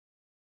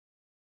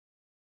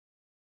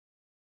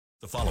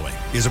The following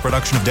is a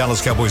production of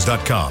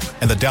DallasCowboys.com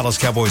and the Dallas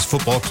Cowboys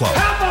Football Club.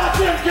 How about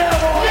them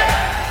Cowboys?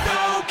 Yeah!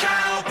 Go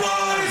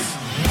Cowboys!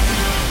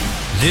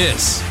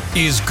 This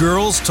is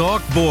Girls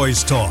Talk,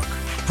 Boys Talk,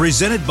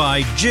 presented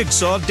by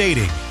Jigsaw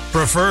Dating,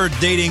 preferred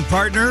dating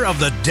partner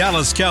of the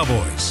Dallas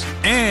Cowboys,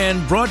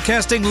 and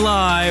broadcasting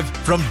live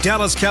from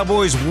Dallas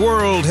Cowboys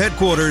World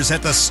Headquarters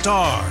at the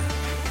Star.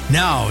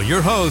 Now,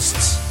 your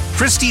hosts,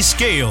 Christy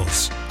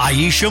Scales,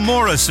 Aisha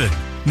Morrison,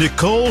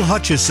 Nicole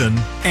Hutchison,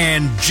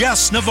 and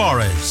Jess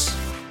Navarez.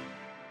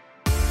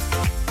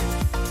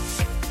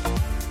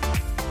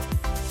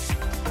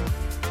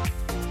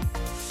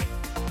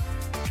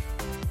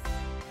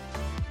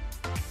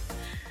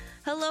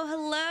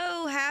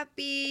 Hello.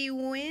 Happy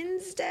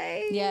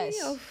Wednesday. Yes.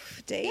 Oh,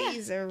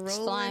 days are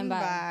rolling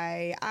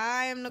by.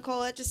 I am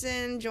Nicole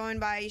Hutchison, joined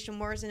by Aisha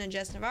Morrison and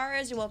Jess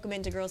Navarez. You're welcome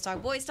into Girls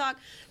Talk, Boys Talk,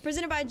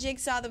 presented by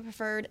Jigsaw, the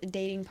preferred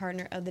dating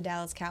partner of the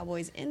Dallas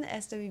Cowboys in the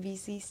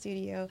SWBC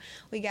studio.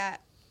 We got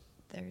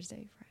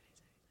Thursday, Friday,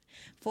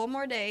 4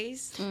 more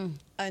days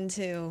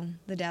until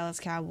the Dallas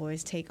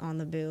Cowboys take on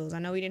the Bills. I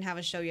know we didn't have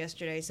a show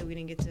yesterday, so we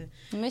didn't get to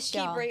We missed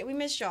y'all. We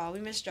missed y'all. We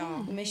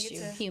missed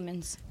you,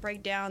 humans.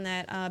 break down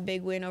that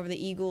big win over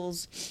the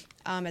Eagles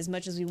as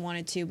much as we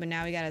wanted to, but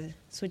now we got to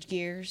switch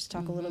gears,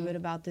 talk a little bit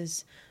about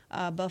this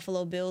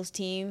Buffalo Bills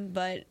team.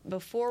 But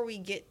before we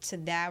get to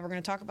that, we're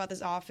going to talk about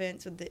this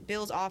offense, with the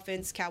Bills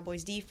offense,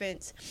 Cowboys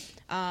defense.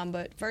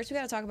 But first, we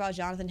got to talk about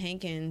Jonathan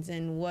Hankins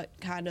and what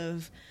kind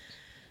of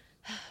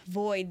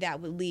void that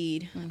would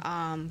lead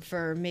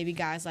for maybe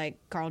guys like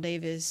Carl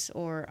Davis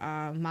or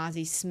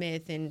Mozzie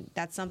Smith. And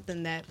that's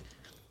something that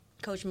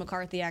Coach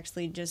McCarthy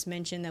actually just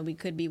mentioned, that we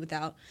could be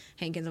without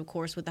Hankins, of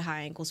course, with the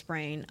high ankle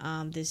sprain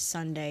this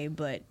Sunday.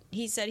 But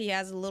he said he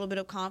has a little bit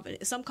of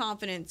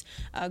confidence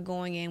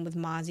going in with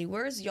Mozzie.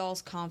 Where's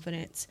y'all's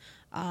confidence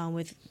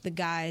with the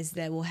guys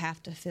that will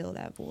have to fill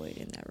that void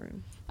in that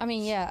room? I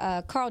mean,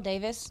 Carl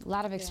Davis, a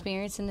lot of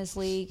experience in this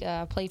league,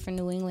 played for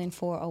New England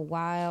for a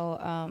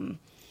while.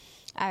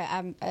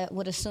 I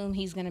would assume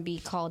he's going to be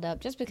called up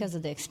just because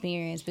of the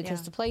experience,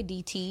 because to play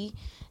DT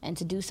and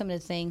to do some of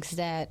the things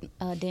that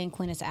Dan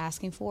Quinn is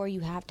asking for, you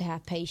have to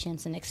have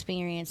patience and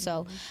experience.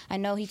 So I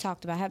know he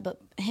talked about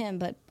him,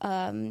 but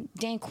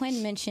Dan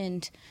Quinn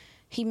mentioned,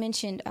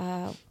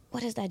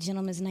 what is that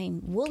gentleman's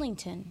name?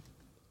 Willington.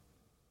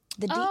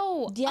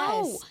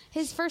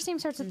 His first name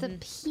starts with a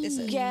P.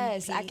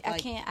 Yes, I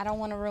can't. I don't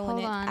want to ruin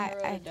it.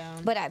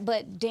 On.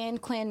 But Dan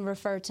Quinn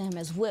referred to him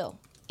as Will.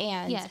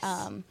 And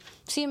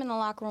see him in the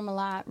locker room a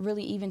lot,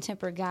 really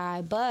even-tempered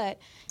guy. But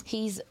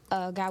he's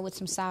a guy with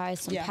some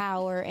size, some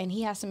power, and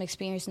he has some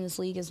experience in this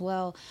league as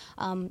well.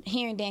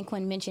 Hearing Dan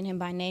Quinn mention him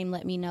by name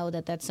let me know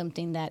that that's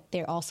something that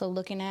they're also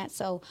looking at.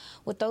 So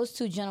with those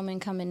two gentlemen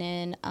coming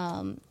in,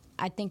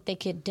 I think they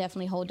could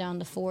definitely hold down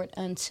the fort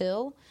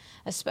until,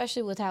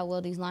 especially with how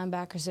well these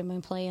linebackers have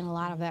been playing. A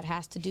lot of that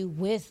has to do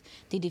with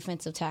the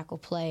defensive tackle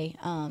play.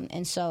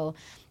 And so,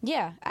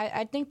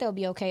 I think they'll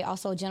be okay.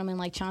 Also, a gentleman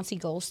like Chauncey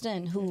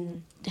Golston,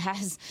 who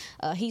has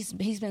he's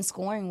been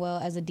scoring well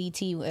as a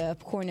DT,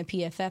 according to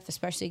PFF,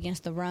 especially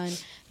against the run.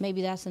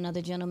 Maybe that's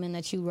another gentleman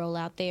that you roll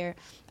out there.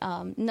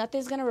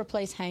 Nothing's going to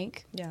replace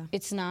Hank. Yeah.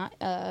 It's not.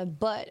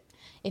 But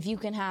if you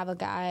can have a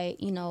guy,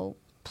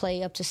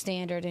 play up to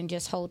standard and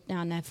just hold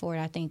down that fort,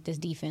 I think this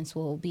defense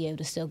will be able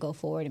to still go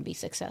forward and be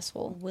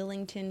successful.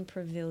 Willington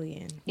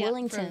Pavilion.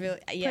 Willington.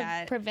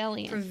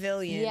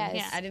 Pavilion. Yes.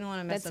 Yeah. I didn't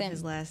want to mess up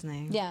his last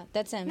name. Yeah,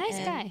 that's him. Nice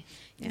guy.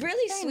 Yeah.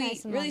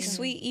 Really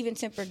sweet,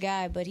 even-tempered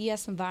guy, but he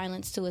has some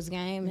violence to his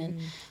game,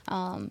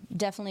 and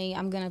definitely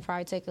I'm going to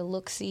probably take a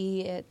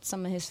look-see at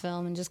some of his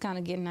film and just kind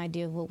of get an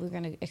idea of what we're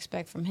going to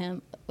expect from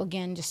him.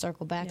 Again, just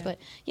circle back. Yeah.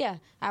 But,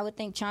 I would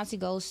think Chauncey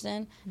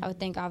Golston. I would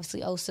think,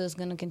 obviously, Osa is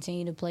going to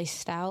continue to play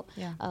stout.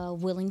 Yeah.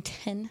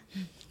 Willington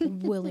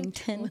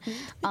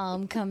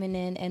coming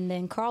in. And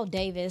then Carl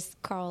Davis.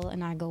 Carl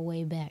and I go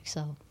way back,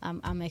 so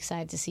I'm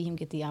excited to see him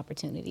get the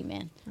opportunity,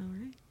 man. All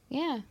right.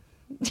 Yeah.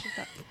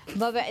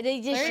 But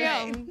they just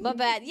There you go. But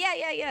bad.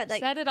 Yeah. Like,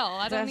 Said it all.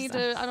 I don't need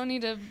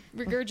to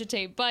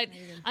regurgitate, but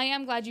I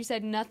am glad you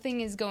said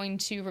nothing is going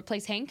to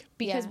replace Hank,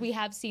 because we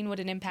have seen what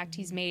an impact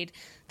he's made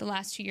the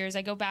last 2 years.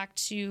 I go back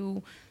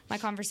to my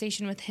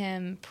conversation with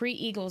him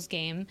pre-Eagles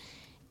game,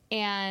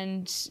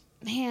 and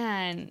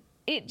man,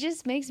 it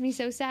just makes me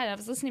so sad. I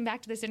was listening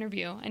back to this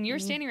interview, and you're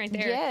standing right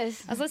there.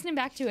 Yes. I was listening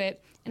back to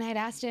it, and I had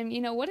asked him,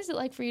 what is it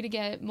like for you to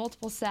get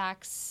multiple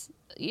sacks,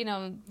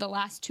 the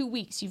last 2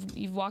 weeks?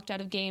 You've walked out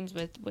of games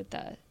with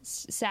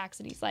sacks,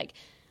 and he's like,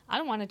 I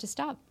don't want it to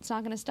stop. It's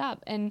not going to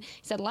stop. And he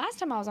said, last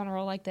time I was on a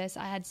roll like this,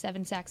 I had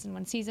 7 sacks in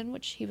one season,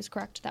 which he was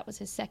correct. That was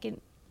his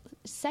second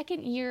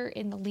year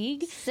in the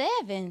league.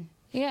 7?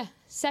 Yeah,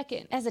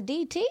 second. As a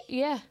DT?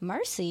 Yeah.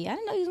 Mercy. I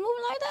didn't know he was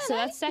moving like that. So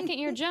that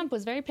second-year jump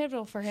was very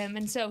pivotal for him.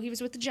 And so he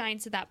was with the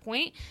Giants at that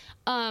point.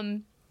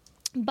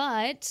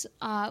 But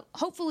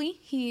hopefully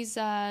he's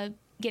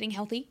getting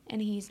healthy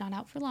and he's not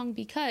out for long,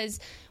 because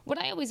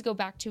what I always go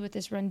back to with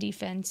this run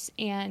defense,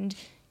 and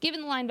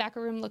given the linebacker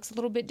room looks a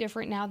little bit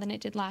different now than it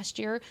did last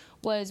year,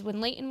 was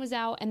when Leighton was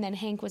out and then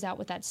Hank was out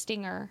with that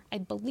stinger. I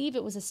believe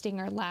it was a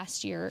stinger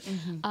last year,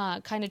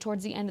 kind of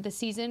towards the end of the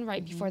season,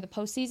 right before the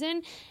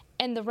postseason.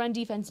 And the run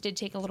defense did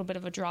take a little bit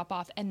of a drop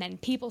off. And then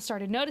people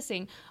started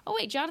noticing, oh,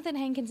 wait, Jonathan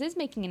Hankins is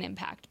making an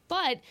impact.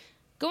 But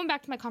going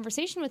back to my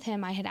conversation with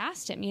him, I had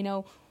asked him,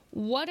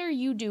 what are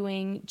you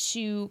doing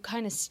to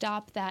kind of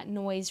stop that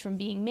noise from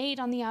being made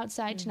on the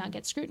outside, to not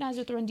get scrutinized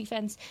with the run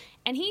defense?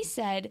 And he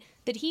said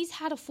that he's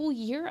had a full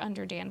year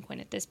under Dan Quinn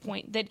at this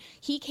point, that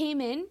he came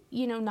in,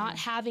 not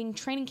having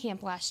training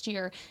camp last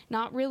year,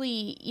 not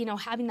really,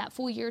 having that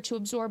full year to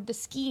absorb the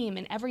scheme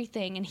and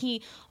everything. And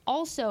he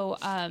also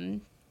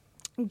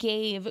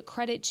gave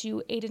credit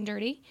to Aiden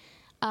Dirty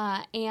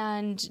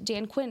and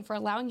Dan Quinn for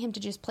allowing him to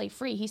just play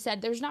free. He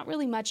said there's not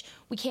really much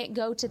we can't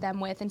go to them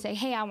with and say,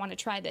 hey, I want to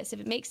try this. If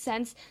it makes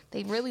sense,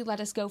 they really let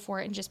us go for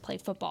it and just play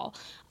football.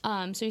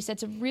 So he said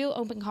it's a real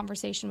open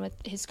conversation with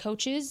his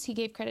coaches. He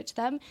gave credit to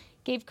them,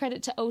 gave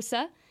credit to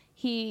Osa.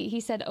 He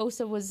said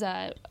Osa was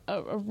a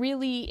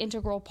really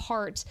integral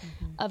part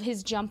of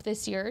his jump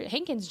this year,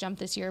 Hankins' jump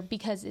this year,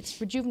 because it's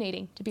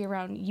rejuvenating to be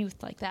around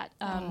youth like that.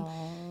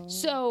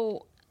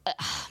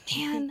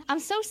 Man, I'm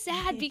so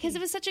sad because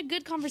it was such a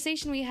good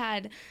conversation we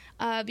had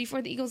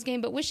before the Eagles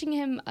game, but wishing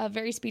him a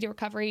very speedy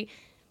recovery.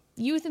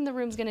 Youth in the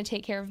room is going to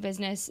take care of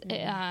business.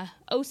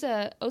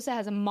 Osa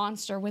has a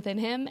monster within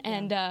him,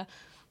 and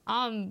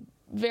I'm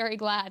very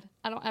glad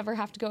I don't ever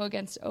have to go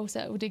against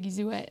Osa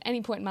Odigizua at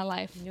any point in my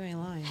life. You ain't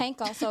lying.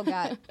 Hank also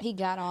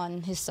got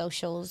on his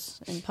socials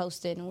and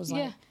posted and was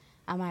like,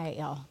 I'm all right,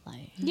 y'all.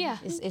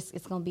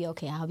 It's gonna be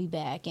okay. I'll be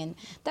back, and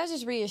that's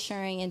just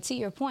reassuring. And to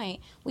your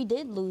point, we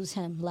did lose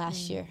him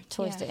last year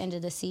towards the end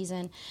of the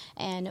season,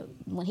 and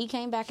when he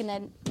came back in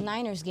that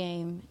Niners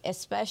game,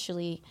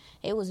 especially,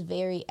 it was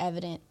very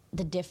evident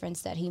the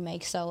difference that he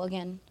makes. So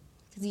again,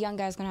 the young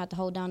guy's gonna have to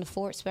hold down the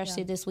fort,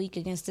 especially this week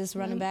against this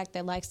running back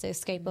that likes to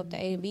escape up the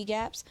A and B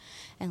gaps,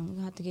 and we're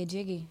gonna have to get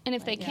jiggy. And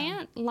if they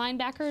can't,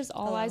 linebackers,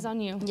 all eyes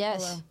on you.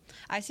 Yes. Hello.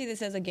 I see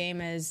this as a game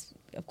as,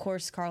 of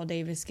course, Carl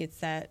Davis gets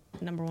that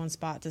number one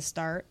spot to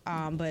start,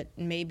 but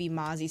maybe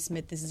Mazi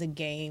Smith, this is a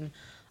game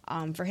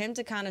for him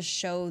to kind of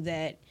show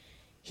that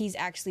he's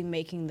actually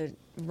making the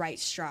right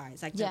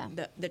strides, like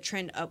the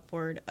trend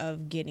upward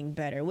of getting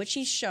better, which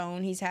he's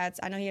shown.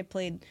 I know he had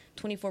played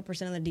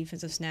 24% of the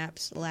defensive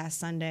snaps last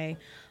Sunday,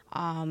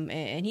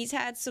 and he's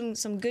had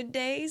some good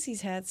days.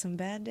 He's had some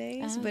bad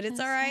days, but it's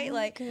all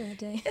right. Good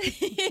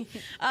day.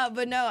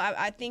 But no,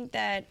 I think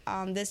that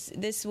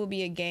this will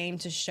be a game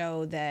to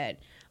show that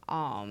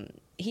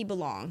he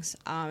belongs,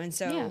 and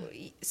so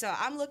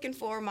I'm looking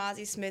for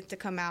Mazi Smith to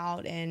come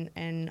out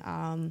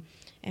and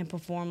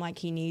perform like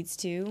he needs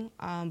to.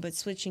 But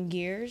switching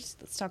gears,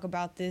 let's talk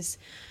about this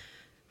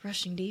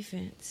rushing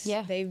defense.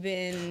 Yeah, they've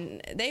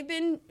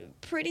been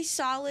pretty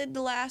solid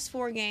the last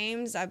 4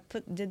 games. I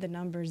did the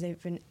numbers.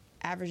 They've been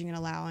averaging and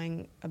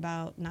allowing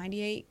about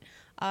 98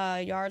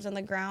 yards on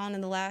the ground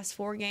in the last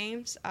 4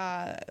 games.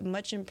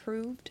 Much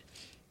improved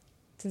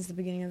since the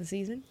beginning of the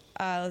season.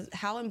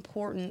 How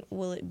important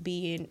will it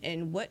be,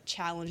 and what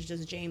challenge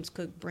does James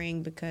Cook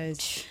bring?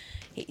 Because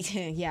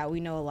we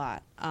know a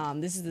lot.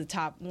 This is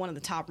one of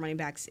the top running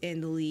backs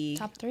in the league.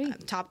 Top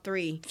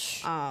three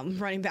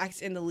running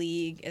backs in the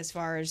league as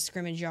far as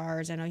scrimmage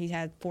yards. I know he's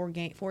had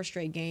 4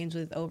 straight games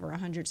with over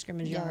 100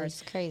 scrimmage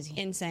yards. It's crazy.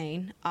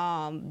 Insane.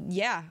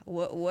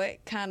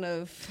 What kind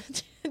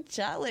of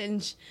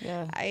challenge,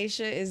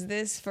 Aisha, is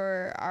this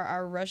for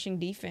our rushing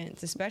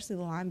defense, especially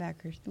the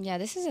linebackers? Yeah,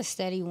 this is a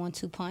steady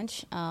 1-2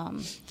 punch.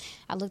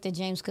 I looked at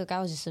James Cook.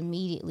 I was just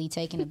immediately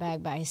taken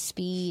aback by his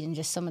speed and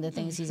just some of the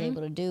things he's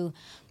able to do.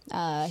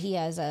 He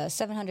has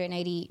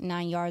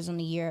 789 yards on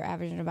the year,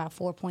 averaging about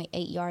 4.8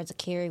 yards a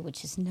carry,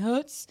 which is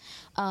nuts.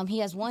 He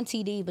has 1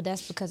 TD, but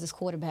that's because his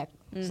quarterback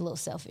is a little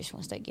selfish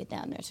once they get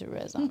down there to the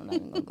red zone. I'm not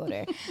even going to go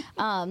there.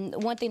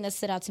 One thing that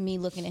stood out to me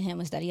looking at him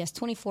is that he has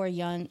 24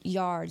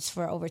 yards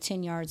for over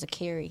 10 yards a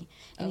carry,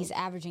 and he's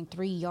averaging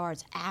 3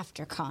 yards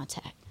after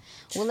contact.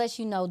 We'll let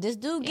you know. This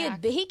dude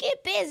get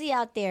busy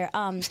out there.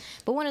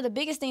 But one of the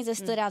biggest things that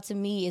stood out to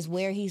me is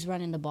where he's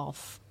running the ball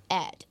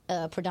at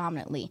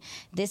predominantly.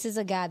 This is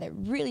a guy that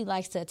really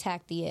likes to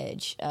attack the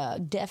edge.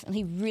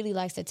 Definitely, really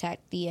likes to attack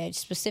the edge,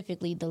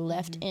 specifically the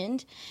left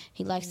end.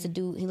 He likes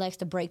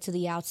to break to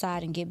the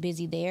outside and get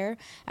busy there.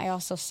 I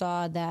also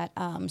saw that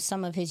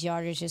some of his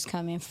yardage is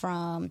coming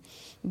from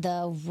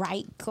the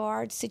right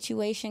guard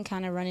situation,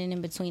 kind of running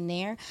in between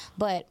there.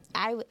 But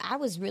I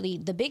was really,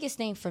 the biggest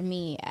thing for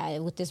me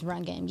with this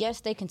run game, yes,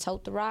 they can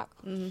tote the rock,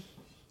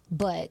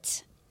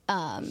 but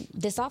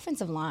this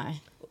offensive line,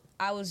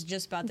 I was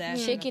just about to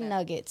ask chicken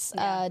nuggets.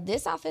 Yeah.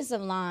 This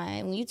offensive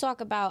line, when you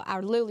talk about, I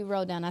literally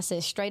wrote down, I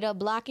said straight up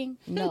blocking,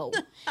 no.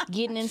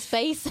 Getting in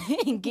space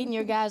and getting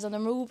your guys on the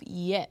move,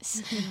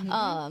 yes.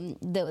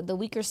 The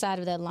weaker side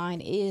of that line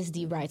is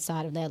the right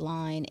side of that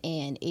line,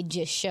 and it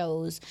just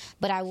shows.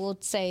 But I will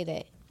say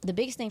that the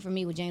biggest thing for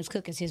me with James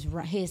Cook is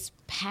his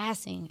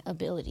passing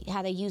ability,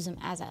 how they use him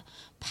as a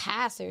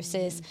passer.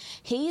 Sis,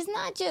 he's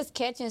not just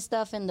catching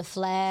stuff in the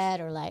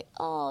flat or like,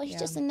 he's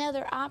just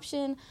another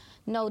option.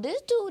 No,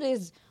 this dude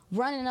is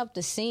running up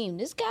the seam.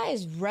 This guy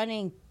is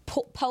running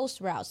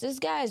post routes. This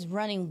guy is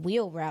running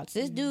wheel routes.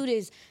 This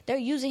dude they're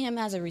using him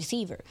as a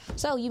receiver.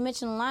 So you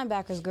mentioned the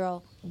linebackers,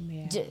 girl.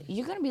 Yeah.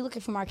 You're going to be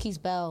looking for Marquise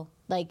Bell,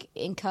 like,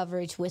 in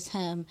coverage with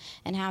him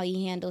and how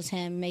he handles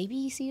him. Maybe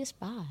you see a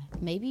spy.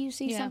 Maybe you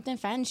see something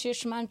fancy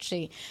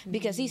schmancy,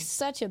 because he's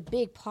such a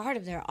big part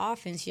of their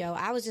offense, yo.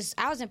 I was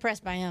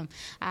impressed by him.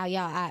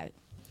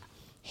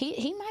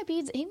 He might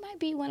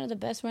be one of the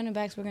best running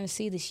backs we're going to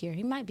see this year.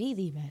 He might be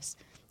the best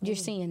you're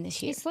seeing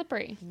this year. He's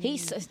slippery.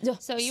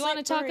 So you want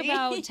to talk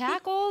about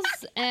tackles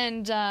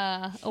and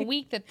a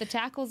week that the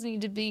tackles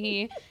need to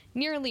be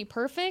nearly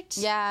perfect?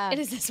 Yeah. It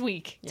is this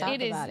week. Talk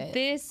it is about it.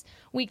 This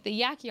week, the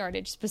yak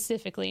yardage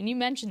specifically, and you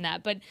mentioned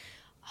that, but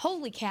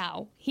holy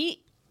cow, he's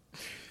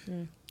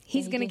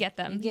going to get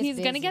them. He's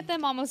going to get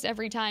them almost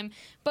every time.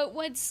 But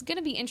what's going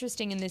to be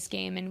interesting in this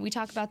game, and we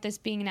talk about this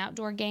being an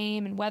outdoor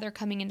game and weather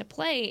coming into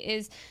play,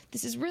 is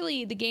this is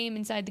really the game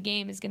inside the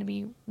game is going to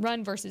be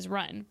run versus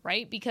run,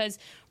 right? Because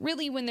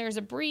really when there's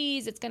a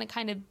breeze, it's going to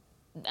kind of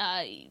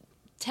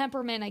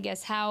temperament, I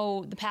guess,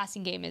 how the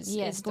passing game is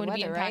going to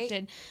be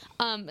impacted.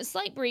 Right? A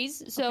slight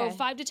breeze, so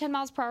 5 to 10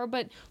 miles per hour.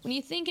 But when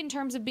you think in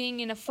terms of being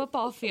in a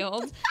football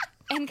field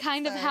and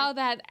kind of how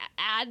that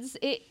adds,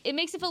 it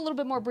makes it feel a little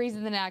bit more breezy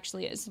than it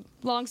actually is.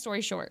 Long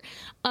story short.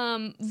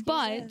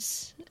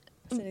 Excuse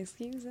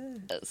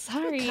us.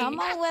 Sorry. Come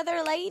on,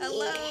 weather lady.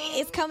 Hello.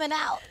 It's coming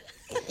out.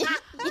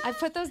 I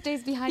put those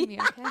days behind me,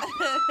 okay?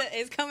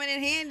 It's coming in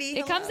handy.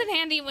 It comes in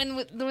handy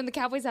when the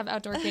Cowboys have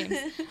outdoor games.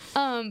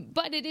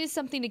 But it is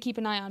something to keep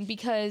an eye on,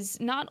 because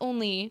not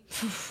only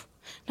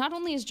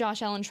is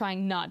Josh Allen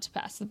trying not to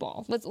pass the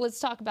ball.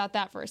 Let's talk about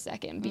that for a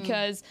second,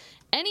 because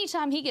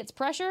anytime he gets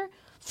pressure,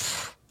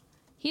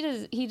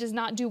 he does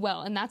not do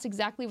well, and that's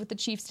exactly what the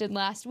Chiefs did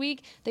last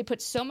week. They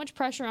put so much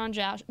pressure on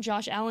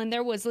Josh Allen.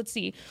 There was,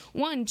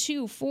 1,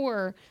 2,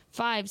 4,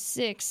 5,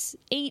 6,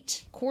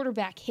 8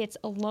 quarterback hits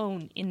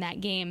alone in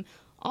that game,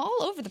 all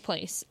over the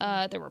place.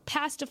 There were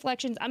pass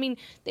deflections. I mean,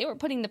 they were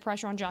putting the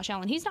pressure on Josh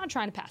Allen. He's not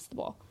trying to pass the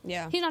ball.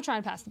 Yeah. He's not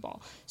trying to pass the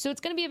ball. So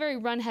it's going to be a very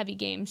run-heavy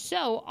game.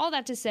 So all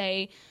that to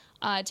say,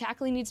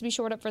 tackling needs to be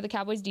shored up for the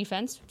Cowboys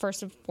defense,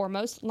 first and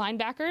foremost.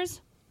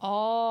 Linebackers,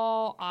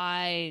 all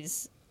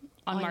eyes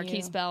on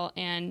Marquise Bell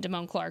and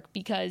Damone Clark,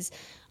 because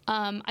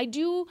I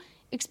do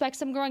expect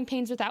some growing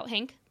pains without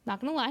Hank.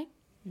 Not going to lie.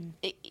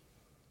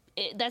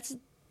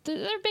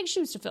 They're big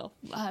shoes to fill.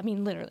 I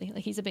mean, literally.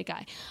 Like, he's a big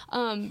guy.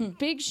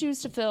 Big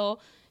shoes to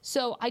fill.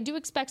 So I do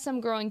expect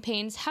some growing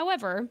pains.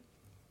 However,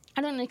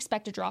 I don't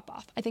expect a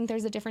drop-off. I think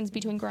there's a difference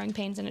between growing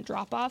pains and a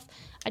drop-off.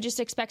 I just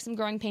expect some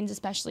growing pains,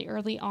 especially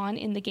early on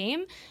in the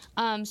game.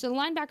 So the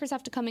linebackers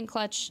have to come in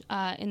clutch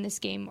in this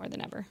game more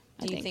than ever.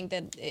 Do you think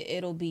that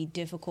it'll be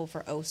difficult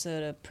for Osa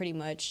to pretty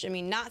much, I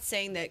mean, not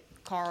saying that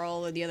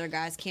Carl or the other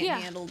guys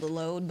can't handle the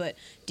load, but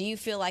do you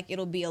feel like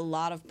it'll be a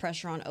lot of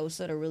pressure on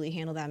Osa to really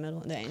handle that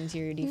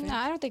interior defense? No,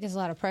 I don't think it's a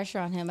lot of pressure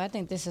on him. I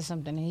think this is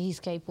something that he's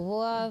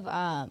capable of.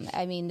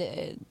 I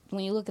mean,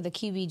 when you look at the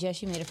QB,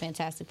 Jess, you made a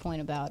fantastic point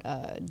about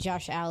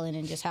Josh Allen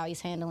and just how he's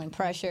handling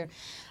pressure.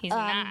 He's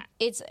not.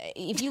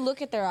 If you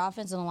look at their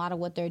offense and a lot of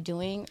what they're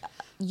doing,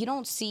 you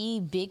don't see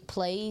big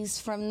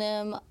plays from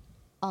them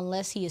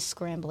unless he is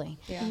scrambling.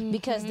 Yeah.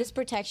 Because this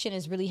protection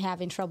is really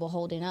having trouble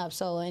holding up.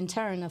 So in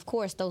turn, of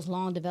course, those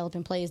long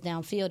developing plays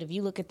downfield, if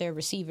you look at their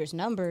receivers'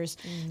 numbers,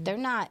 they're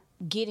not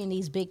getting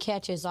these big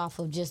catches off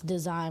of just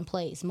design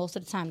plays. Most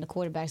of the time, the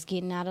quarterback's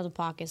getting out of the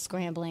pocket,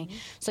 scrambling.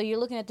 So you're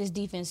looking at this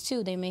defense,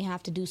 too. They may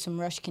have to do some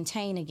rush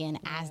contain again,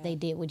 as they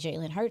did with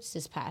Jalen Hurts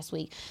this past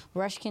week.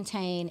 Rush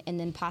contain, and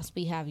then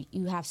possibly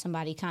have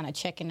somebody kind of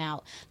checking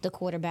out the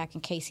quarterback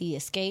in case he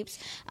escapes.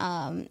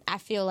 I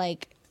feel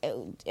like,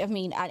 I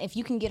mean, if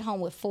you can get home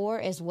with 4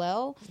 as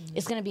well,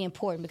 it's going to be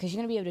important, because you're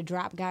going to be able to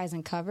drop guys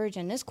in coverage.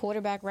 And this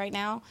quarterback right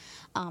now,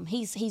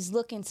 he's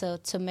looking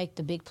to make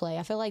the big play.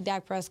 I feel like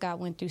Dak Prescott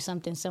went through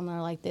something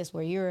similar like this,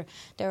 where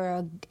there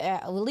are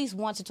at least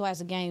once or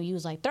twice a game you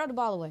was like, throw the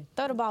ball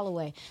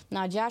away.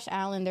 Now, Josh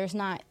Allen, there's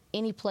not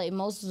any play.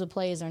 Most of the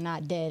plays are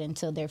not dead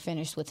until they're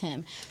finished with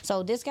him.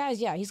 So this guy's,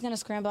 he's going to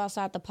scramble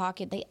outside the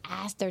pocket. They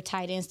ask their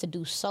tight ends to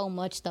do so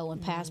much, though, in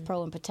pass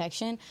pro and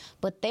protection.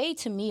 But they,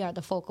 to me, are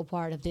the focal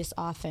part of this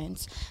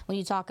offense. When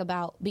you talk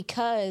about,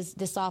 because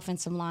this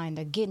offensive line,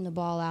 they're getting the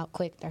ball out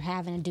quick. They're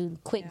having to do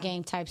quick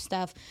game type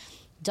stuff.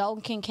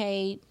 Dalton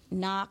Kincaid,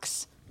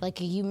 Knox,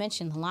 like you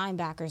mentioned, the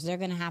linebackers, they're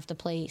going to have to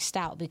play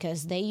stout,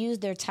 because they use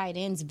their tight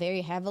ends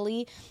very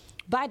heavily.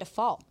 by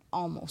default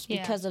almost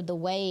because of the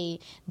way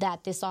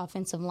that this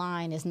offensive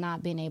line has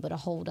not been able to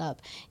hold up.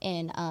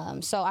 And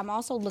so I'm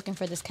also looking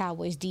for this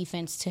Cowboys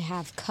defense to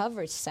have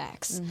coverage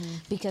sacks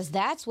because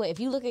that's what, if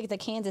you look at the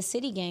Kansas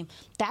City game,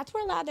 that's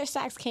where a lot of their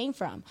sacks came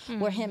from,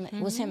 where him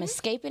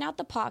escaping out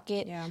the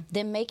pocket,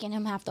 then making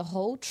him have to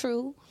hold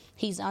true.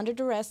 He's under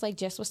duress, like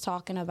Jess was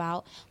talking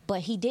about,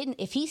 but he didn't.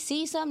 If he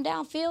sees something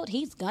downfield,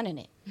 he's gunning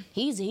it.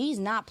 He's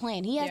not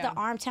playing. He has the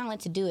arm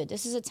talent to do it.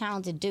 This is a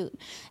talented dude,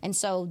 and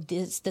so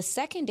the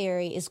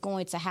secondary is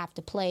going to have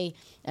to play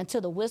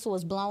until the whistle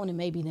is blown, and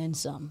maybe then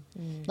some.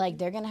 Like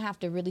they're going to have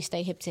to really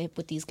stay hip to hip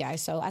with these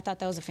guys. So I thought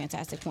that was a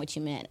fantastic point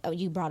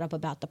you brought up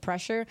about the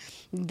pressure.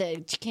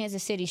 The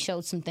Kansas City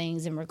showed some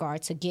things in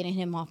regard to getting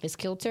him off his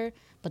kilter.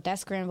 But that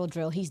scramble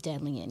drill, he's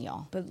deadly in,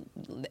 y'all.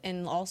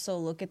 And also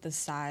look at the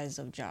size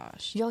of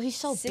Josh. Yo, he's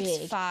so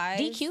big. 6'5",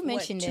 DQ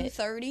mentioned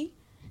 230.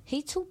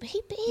 He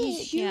big.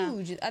 He's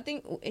huge. Yeah. I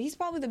think he's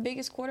probably the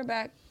biggest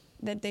quarterback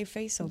that they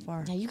faced so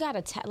far. Yeah, you got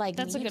to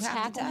that's a good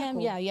tackle him.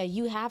 Yeah,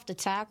 you have to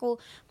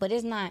tackle. But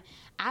it's not.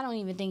 I don't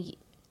even think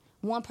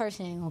one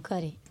person ain't gonna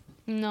cut it.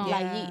 No,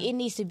 it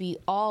needs to be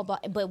all.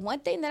 But one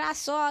thing that I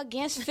saw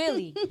against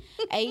Philly,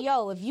 hey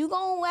yo, if you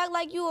gonna act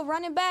like you a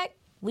running back,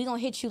 we gonna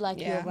hit you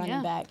like you're a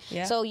running back.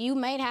 Yeah. So you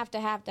may have to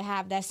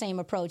have that same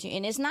approach.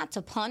 And it's not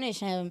to punish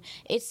him,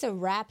 it's to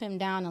wrap him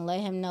down and let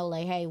him know,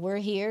 like, hey, we're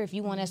here. If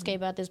you want to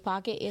escape out this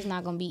pocket, it's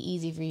not gonna be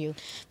easy for you.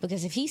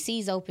 Because if he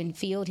sees open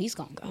field, he's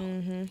gonna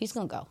go. He's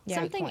gonna go. Yeah.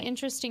 Something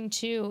interesting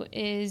too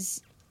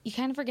is you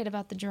kind of forget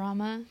about the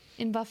drama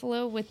in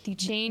Buffalo with the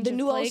change of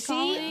new play OC.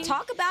 calling.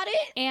 Talk about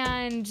it.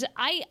 And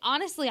I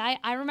honestly,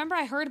 I remember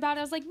I heard about it.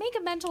 I was like, make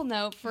a mental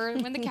note for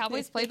when the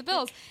Cowboys play the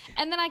Bills.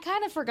 And then I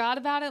kind of forgot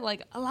about it.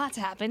 Like, a lot's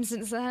happened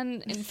since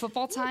then in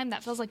football time.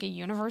 That feels like a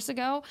universe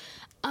ago.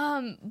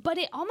 But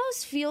it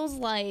almost feels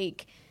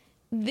like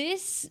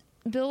this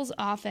Bills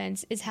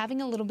offense is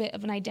having a little bit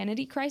of an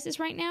identity crisis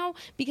right now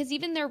because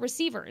even their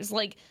receivers,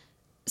 like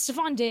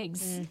Stephon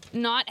Diggs,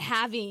 not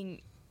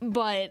having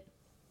but...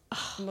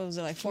 What was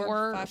it, like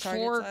 5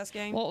 targets last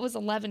game? Well, it was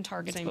 11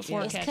 targets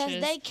before catches.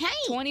 Because they can't.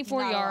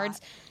 24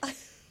 yards.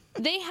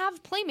 They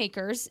have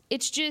playmakers.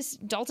 It's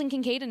just Dalton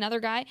Kincaid, another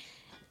guy.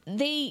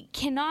 They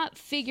cannot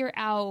figure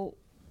out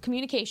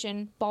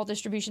communication, ball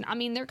distribution. I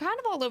mean, they're kind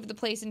of all over the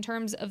place in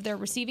terms of their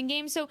receiving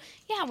game. So,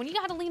 yeah, when you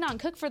got to lean on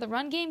Cook for the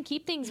run game,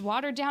 keep things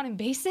watered down and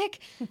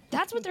basic,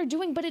 that's what they're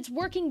doing. But it's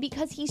working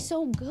because he's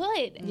so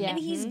good. Yeah. And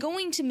he's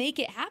going to make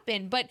it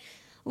happen. But,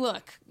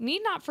 look,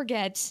 need not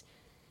forget...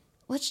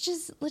 Let's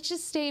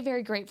just stay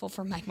very grateful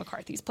for Mike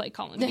McCarthy's play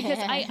calling because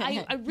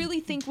I really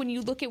think when you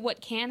look at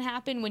what can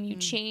happen when you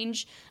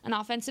change an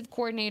offensive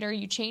coordinator,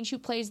 you change who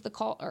plays the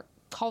call or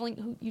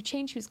you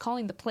change who's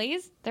calling the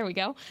plays. There we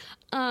go.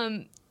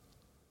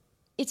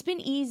 It's been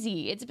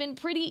easy. It's been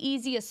pretty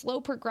easy, a slow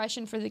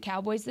progression for the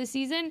Cowboys this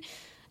season.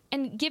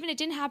 And given it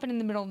didn't happen in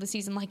the middle of the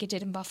season like it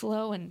did in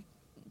Buffalo, and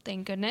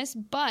thank goodness,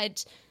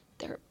 but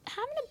they're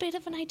having a bit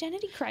of an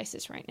identity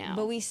crisis right now.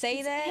 But we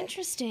say that.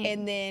 Interesting.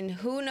 And then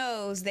who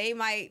knows? The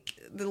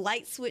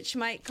light switch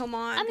might come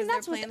on. I mean,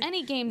 that's with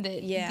any game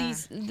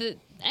that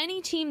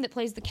any team that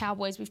plays the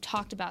Cowboys, we've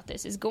talked about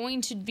this, is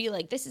going to be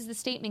like, this is the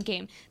statement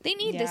game. They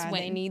need this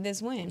win. They need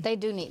this win. They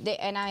do need,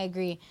 and I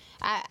agree.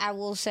 I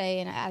will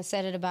say, and I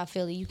said it about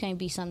Philly, you can't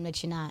be something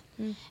that you're not.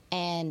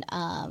 And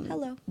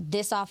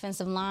this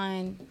offensive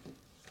line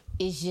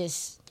is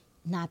just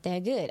not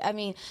that good. I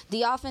mean,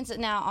 the offense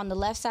now on the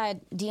left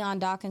side, Deion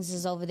Dawkins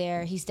is over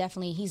there. He's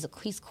definitely he's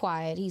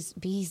quiet.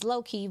 He's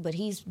low key, but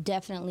he's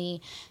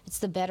definitely it's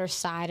the better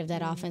side of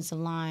that offensive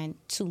line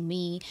to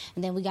me.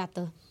 And then we got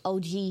the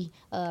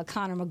OG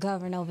Connor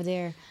McGovern over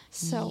there.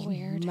 So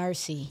weird.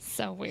 Mercy.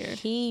 So weird.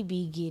 He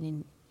be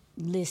getting.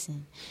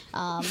 Listen,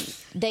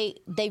 they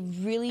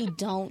really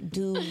don't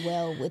do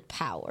well with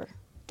power.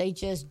 They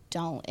just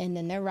don't. And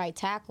then their right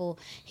tackle,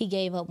 he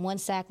gave up 1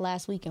 sack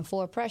last week and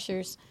 4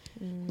 pressures.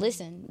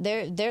 Listen,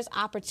 there's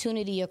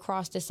opportunity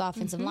across this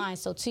offensive line.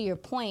 So to your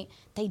point,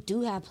 they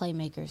do have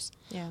playmakers.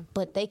 Yeah.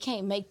 But they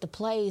can't make the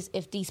plays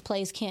if these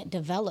plays can't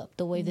develop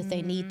the way that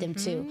they need them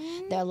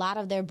to. A lot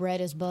of their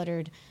bread is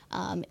buttered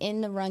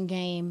in the run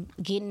game,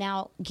 getting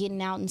out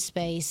in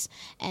space,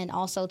 and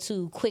also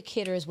to quick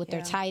hitters with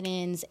their tight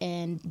ends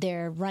and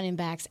their running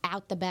backs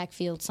out the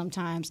backfield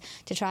sometimes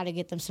to try to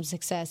get them some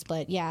success.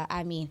 But yeah,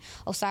 I mean,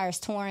 Osiris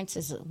Torrance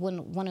is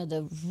one of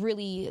the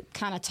really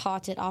kind of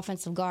taunted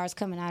offensive guards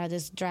coming out of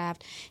this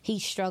draft. He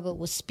struggled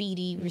with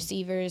speedy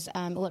receivers.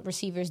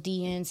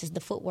 D-ends, the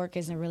footwork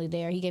isn't really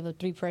there. He gave up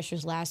 3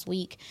 pressures last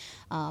week,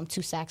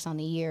 2 sacks on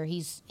the year.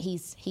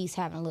 He's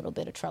having a little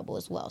bit of trouble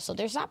as well. So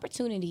there's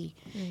opportunity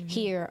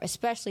here,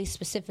 especially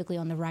specifically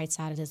on the right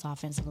side of this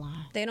offensive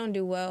line. They don't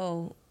do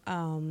well.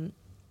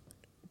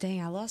 Dang,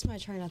 I lost my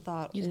train of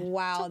thought.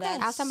 Wow,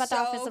 that's I was talking about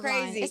the offensive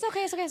crazy. Line. It's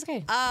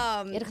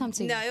okay. It'll come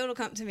to you. No, it'll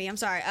come to me. I'm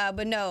sorry.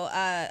 But no,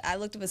 I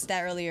looked up a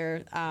stat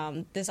earlier.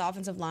 This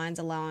offensive line's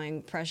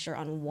allowing pressure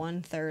on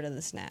 1/3 of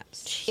the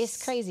snaps.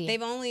 It's crazy.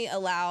 They've only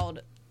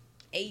allowed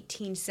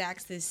 18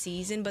 sacks this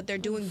season, but they're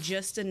doing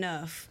just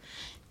enough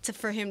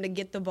for him to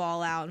get the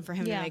ball out and for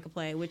him to make a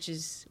play, which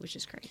is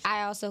crazy.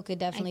 I also could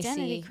definitely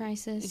Identity see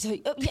crisis. So,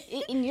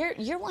 and you're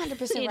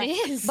 100% right.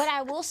 It is. But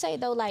I will say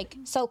though, like,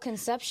 so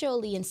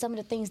conceptually and some of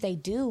the things they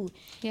do,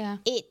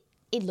 it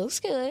looks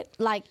good.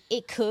 Like,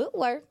 it could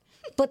work,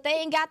 but they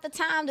ain't got the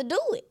time to do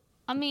it.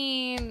 I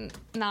mean,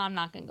 no, I'm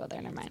not gonna go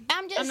there. Never mind.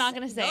 I'm not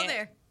gonna say go it.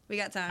 there. We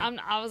got time.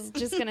 I was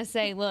just gonna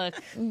say, look.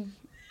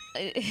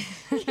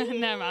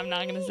 Never, I'm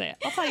not gonna say it.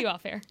 I'll tell you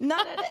off air. No,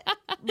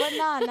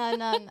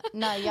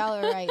 y'all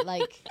are right.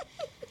 Like,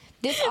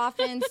 this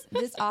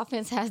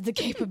offense has the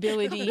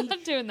capability.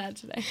 I'm doing that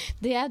today.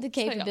 They have the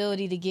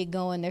capability to get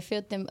going. They're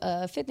fifth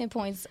in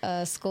points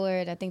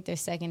scored. I think they're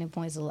sixth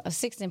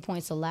in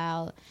points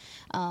allowed.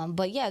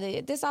 But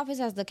yeah, this offense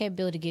has the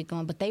capability to get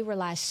going. But they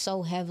rely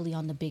so heavily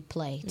on the big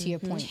play. To your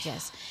point,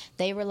 Jess,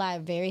 they rely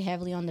very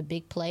heavily on the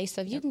big play. So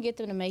if you can get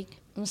them to make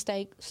a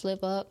mistake,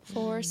 slip up,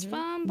 force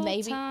fumble,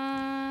 maybe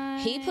time.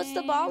 He puts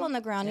the ball on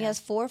the ground. He has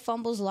 4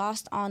 fumbles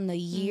lost on the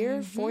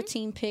year,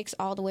 14 picks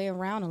all the way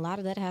around. A lot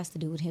of that has to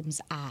do with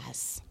his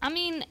eyes. I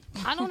mean,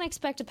 I don't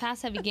expect a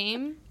pass-heavy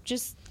game.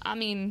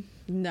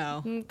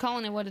 No. I'm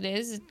calling it what it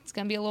is. It's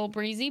going to be a little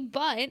breezy.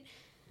 But,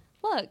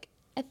 look,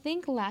 I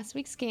think last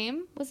week's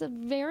game was a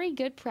very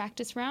good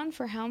practice round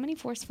for how many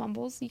forced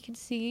fumbles you could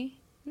see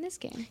in this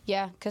game.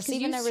 Yeah, because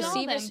even the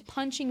receivers them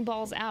punching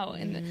balls out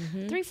in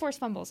the 3 forced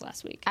fumbles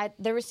last week.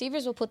 The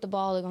receivers will put the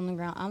ball on the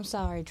ground. I'm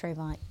sorry,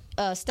 Trayvon.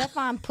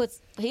 Stephon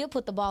he'll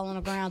put the ball on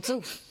the ground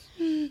too.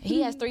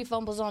 He has 3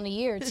 fumbles on the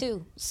year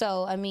too.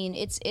 So I mean,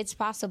 it's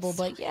possible.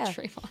 But yeah,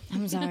 Trayvon.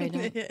 I'm sorry.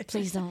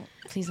 Please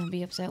don't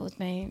be upset with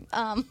me.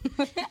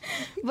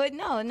 But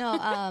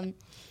no.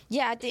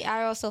 Yeah,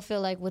 I also feel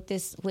like with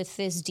this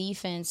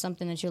defense,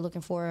 something that you're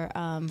looking for.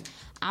 I'm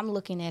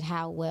looking at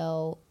how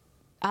well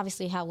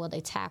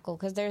they tackle,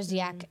 because there's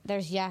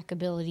yak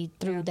ability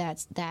through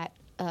that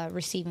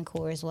receiving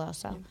core as well.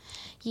 So,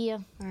 yeah.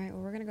 All right,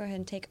 well, we're going to go ahead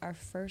and take our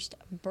first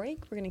break.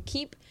 We're going to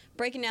keep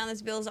breaking down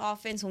this Bills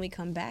offense when we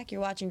come back.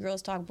 You're watching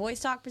Girls Talk, Boys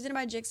Talk, presented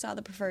by Jigsaw,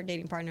 the preferred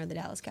dating partner of the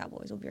Dallas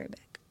Cowboys. We'll be right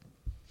back.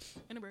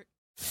 In a break.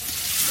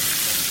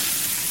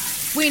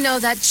 We know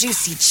that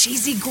juicy,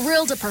 cheesy,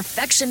 grilled to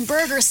perfection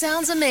burger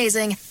sounds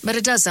amazing, but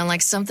it does sound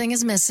like something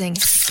is missing.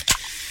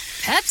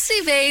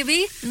 Pepsi,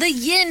 baby! The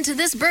yin to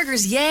this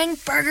burger's yang.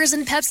 Burgers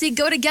and Pepsi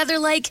go together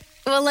like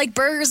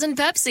burgers and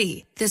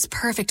Pepsi. This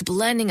perfect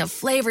blending of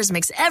flavors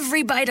makes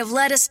every bite of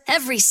lettuce,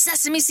 every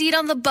sesame seed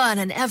on the bun,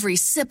 and every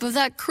sip of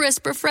that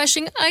crisp,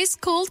 refreshing,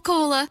 ice-cold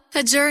cola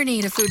a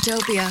journey to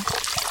Foodtopia.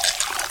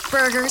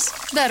 Burgers,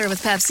 better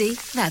with Pepsi.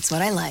 That's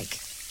what I like.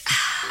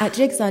 At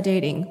Jigsaw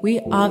Dating, we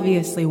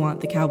obviously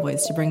want the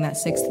Cowboys to bring that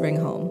 6th ring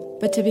home.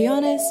 But to be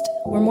honest,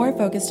 we're more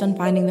focused on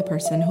finding the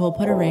person who will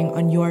put a ring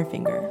on your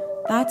finger.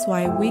 That's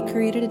why we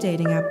created a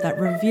dating app that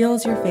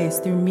reveals your face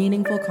through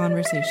meaningful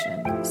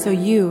conversation, so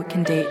you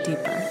can date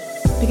deeper.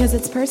 Because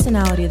it's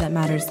personality that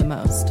matters the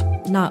most,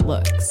 not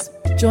looks.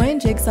 Join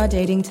Jigsaw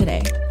Dating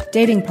today,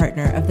 dating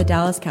partner of the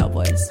Dallas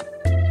Cowboys.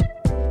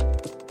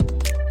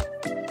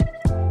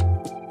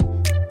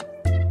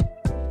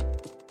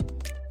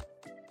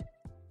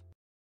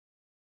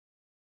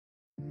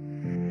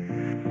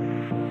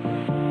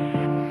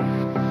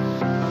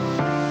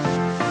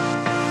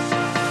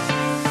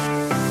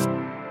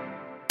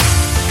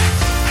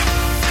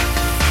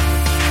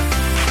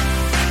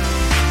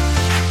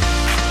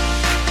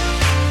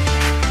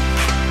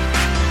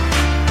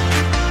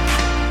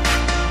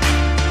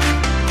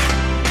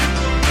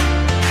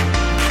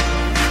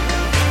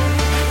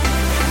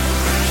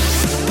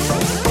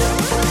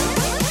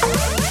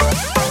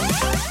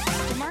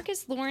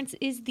 Lawrence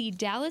is the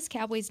Dallas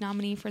Cowboys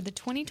nominee for the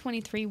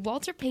 2023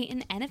 Walter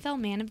Payton NFL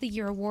Man of the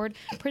Year Award,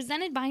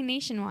 presented by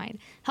Nationwide.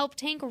 Help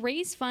Tank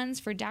raise funds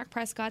for Dak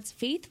Prescott's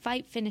Faith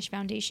Fight Finish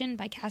Foundation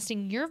by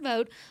casting your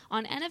vote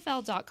on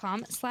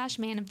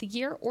NFL.com/Man of the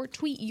Year, or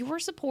tweet your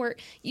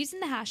support using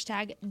the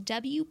hashtag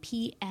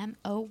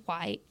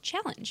WPMOY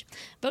Challenge.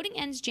 Voting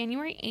ends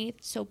January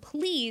 8th, so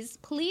please,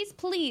 please,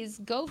 please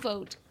go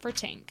vote for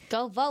Tank.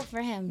 Go vote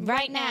for him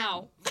right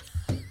now.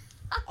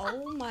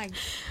 Oh my.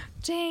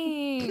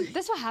 Dang.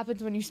 That's what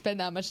happens when you spend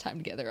that much time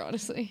together,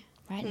 honestly.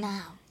 Right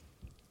now.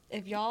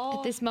 If y'all.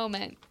 At this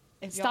moment.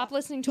 Stop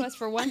listening to us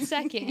for 1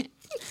 second.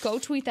 Go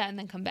tweet that and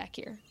then come back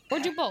here. Or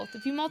do both.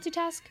 If you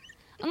multitask,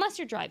 unless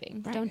you're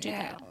driving, don't do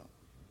that.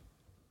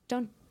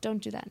 Don't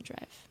do that and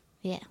drive.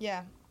 Yeah.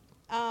 Yeah.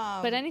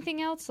 But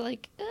anything else,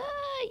 like,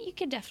 you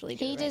could definitely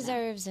do it. He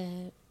deserves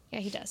it. Yeah,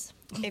 he does.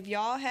 If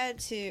y'all had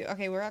to...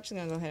 Okay, we're actually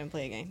going to go ahead and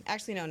play a game.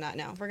 Actually, no, not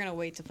now. We're going to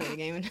wait to play the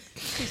game in 2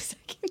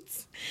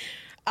 seconds.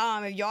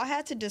 If y'all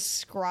had to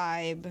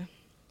describe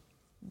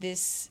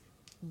this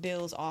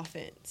Bills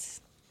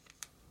offense...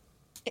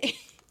 Okay.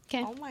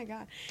 Oh, my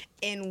God.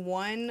 In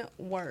one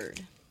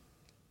word,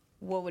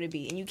 what would it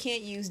be? And you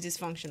can't use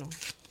dysfunctional.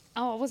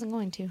 Oh, I wasn't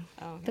going to.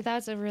 Oh, okay. But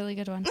that's a really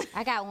good one.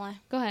 I got one.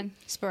 Go ahead.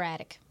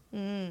 Sporadic.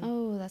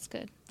 Oh, that's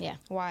good. Yeah.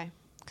 Why?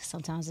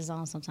 Sometimes it's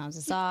on, sometimes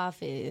it's off.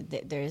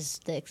 There's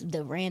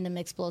the random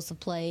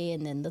explosive play,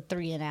 and then the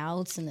 3 and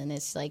outs, and then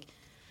it's like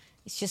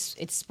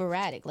it's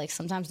sporadic. Like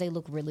sometimes they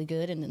look really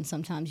good, and then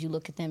sometimes you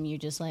look at them and you're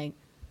just like,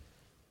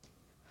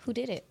 who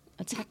did it?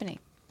 What's happening?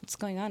 What's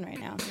going on right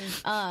now?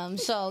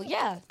 So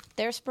yeah,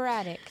 they're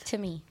sporadic to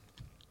me.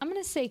 I'm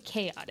gonna say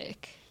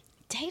chaotic.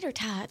 Tater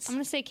tots. I'm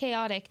gonna say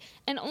chaotic,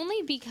 and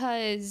only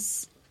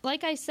because,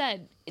 like I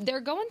said,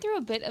 they're going through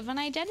a bit of an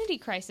identity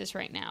crisis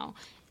right now,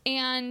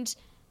 and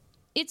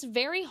it's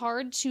very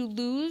hard to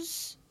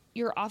lose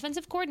your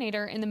offensive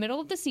coordinator in the middle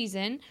of the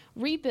season,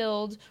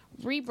 rebuild,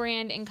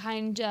 rebrand, and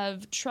kind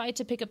of try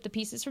to pick up the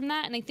pieces from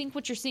that. And I think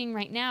what you're seeing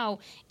right now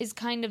is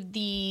kind of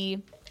the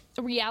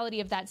reality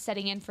of that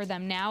setting in for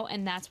them now,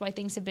 and that's why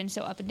things have been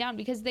so up and down,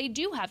 because they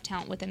do have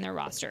talent within their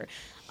roster.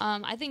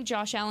 I think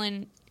Josh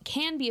Allen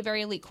can be a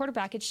very elite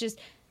quarterback. It's just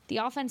the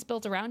offense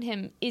built around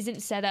him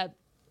isn't set up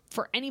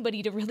for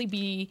anybody to really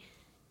be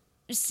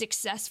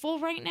successful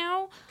right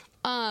now.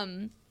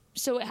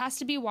 So it has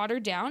to be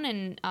watered down,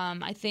 and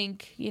I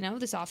think,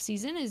 this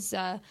offseason is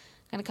going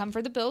to come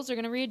for the Bills. They're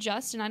going to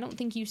readjust, and I don't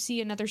think you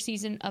see another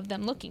season of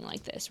them looking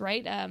like this,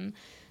 right?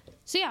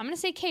 So, yeah, I'm going to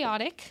say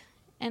chaotic,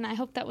 and I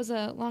hope that was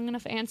a long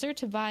enough answer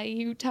to buy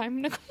you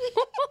time, Nicole.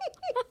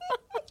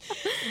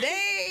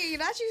 Dang,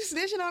 not you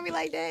snitching on me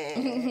like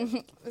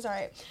that. It's all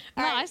right.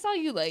 No, I saw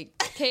you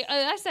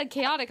I said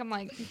chaotic. I'm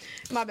like,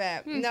 my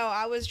bad. No,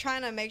 I was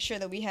trying to make sure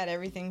that we had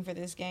everything for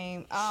this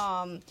game.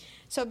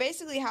 So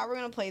basically how we're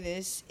going to play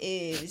this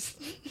is,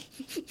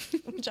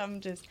 which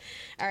I'm just,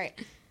 all right.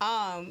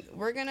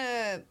 We're going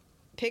to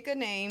pick a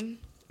name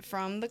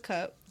from the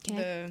cup,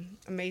 the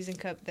amazing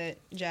cup that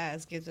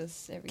Jazz gives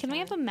us every time. Can we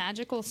have a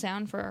magical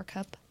sound for our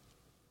cup,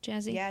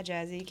 Jazzy? Yeah,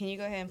 Jazzy. Can you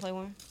go ahead and play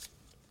one?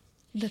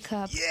 The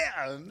cup.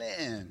 Yeah,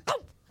 man.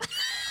 Oh.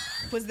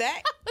 Was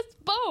that? That was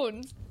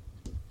Bones.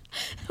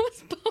 That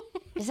was Bones.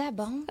 Is that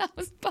Bones? That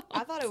was Bones.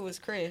 I thought it was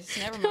Chris.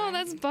 Never mind. No,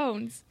 that's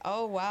Bones.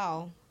 Oh,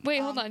 wow. Wait,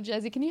 hold on,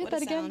 Jazzy. Can you hit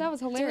that again? That was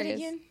hilarious.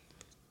 Do it again?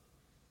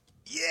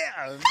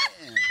 Yeah,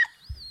 man.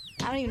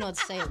 I don't even know what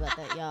to say about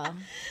that, y'all.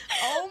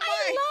 Oh, my.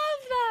 I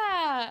love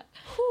that.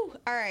 Whew.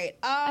 All right.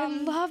 I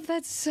love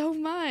that so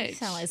much.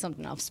 Sound like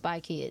something off Spy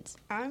Kids.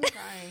 I'm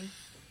trying.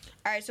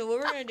 All right, so what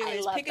we're going to do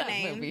is pick a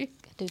name. Movie.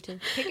 I do too.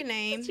 Pick a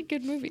name. It's a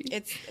good movie.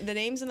 It's the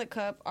names in the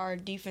cup are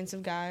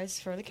defensive guys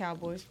for the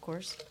Cowboys, of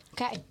course.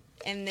 Okay.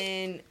 And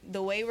then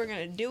the way we're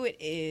going to do it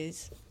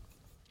is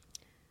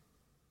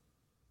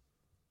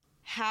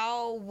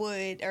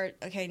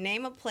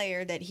name a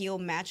player that he'll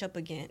match up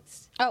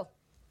against. Oh.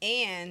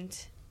 And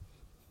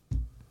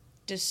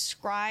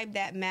describe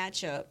that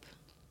matchup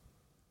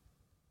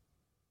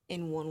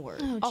in one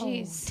word. Oh,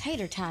 jeez.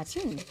 Tater tots.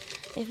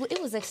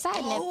 It was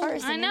exciting at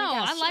first. I And know.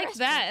 Then it got I liked stressful.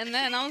 that. And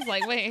then I was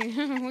like, wait,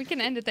 we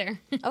can end it there.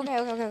 Okay.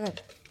 All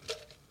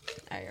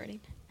right, ready?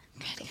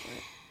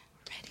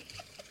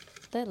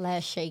 That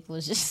last shake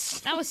was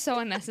just... That was so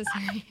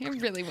unnecessary.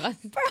 It really was.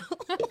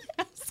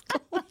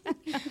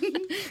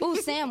 Ooh,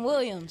 Sam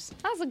Williams.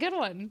 That was a good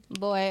one.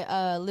 Boy,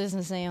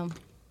 listen, Sam.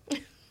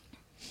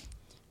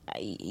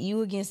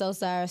 You against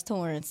Osiris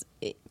Torrance,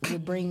 it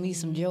would bring me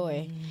some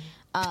joy.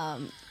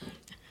 It's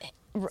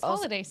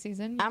holiday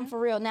season. I'm for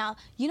real. Now,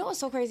 you know what's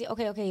so crazy?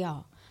 Okay,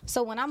 y'all.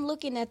 So when I'm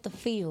looking at the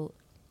field,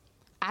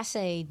 I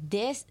say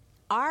this...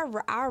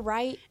 Our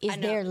right is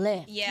their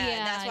left. Yeah,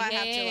 that's why I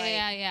have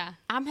to Yeah.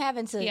 I'm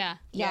having to. Yeah.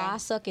 I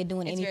suck at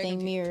doing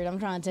anything mirrored. I'm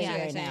trying to tell you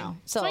right now.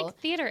 So it's like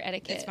theater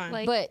etiquette. It's fine.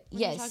 Like, but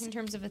when yes. you talk in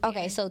terms of a theater.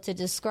 Okay, so to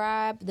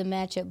describe the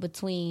matchup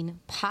between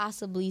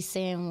possibly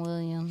Sam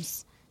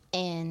Williams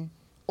and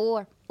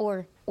or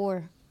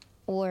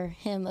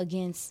him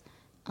against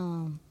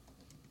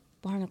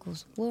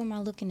Barnacles. What am I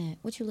looking at?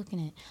 What you looking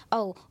at?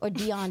 Oh, or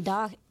Deion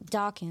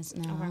Dawkins.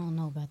 No, I don't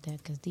know about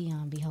that because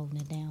Deion be holding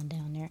it down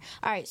there.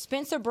 All right,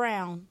 Spencer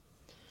Brown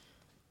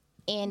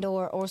and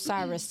or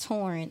Osiris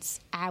Torrance.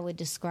 I would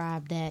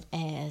describe that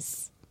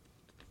as.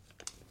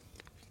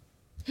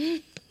 Oh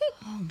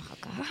my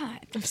God!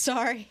 I'm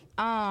sorry.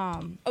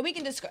 Or we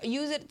can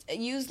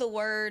use the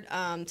word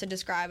to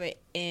describe it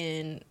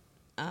in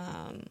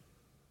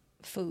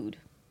food.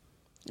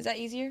 Is that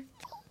easier?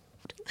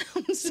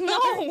 No.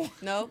 Okay,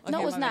 No,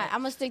 it's not.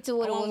 I'm gonna stick to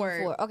what it was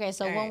before. Okay,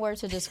 so one word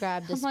to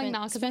describe the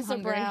Spencer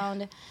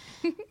Brown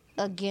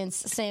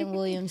against Sam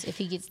Williams if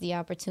he gets the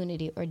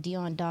opportunity, or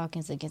Deion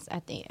Dawkins against. I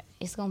think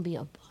it's gonna be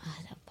a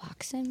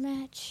boxing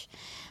match.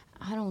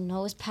 I don't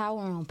know. It's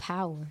power on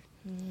power.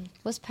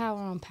 What's power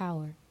on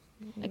power?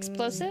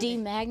 Explosive.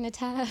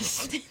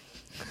 Demagnetized.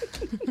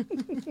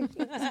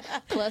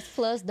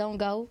 plus don't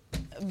go.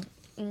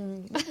 We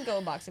can go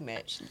a boxing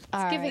match.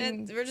 All right.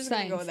 We're just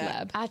going to go with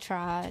that. I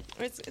tried.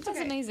 It's That's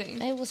okay.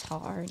 amazing. It was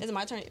hard. Is it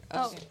my turn?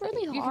 Oh, Okay.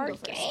 really hard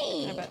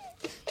game.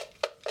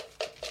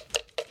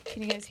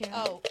 Can you guys hear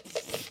that? Oh.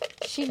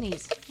 She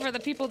needs. For the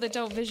people that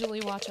don't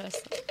visually watch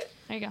us.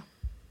 There you go.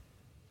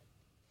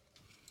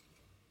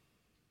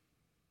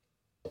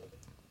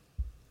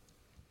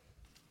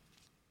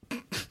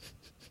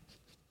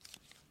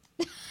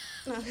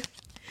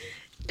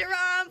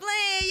 Deron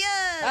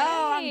Bland,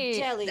 Oh, I'm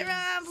jelly.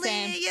 Deron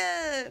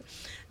Bland,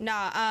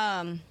 Nah,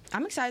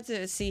 I'm excited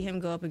to see him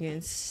go up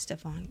against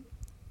Stephon.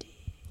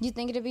 You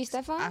think it'll be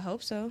Stephon? I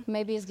hope so.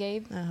 Maybe it's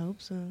Gabe. I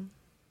hope so.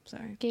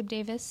 Sorry. Gabe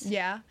Davis.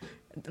 Yeah.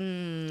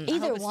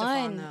 Either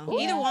one.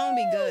 Stephon, Either one would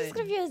be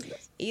good.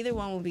 Either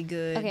one would be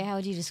good. Okay, how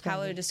would you describe it?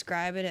 How would I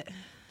describe it?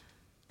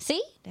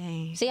 See?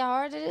 Dang. See how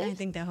hard it is? I didn't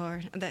think that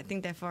hard. I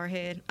think that far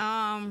ahead.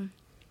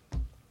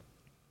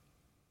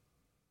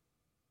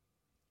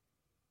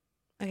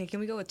 Okay,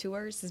 can we go with 2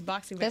 words? It's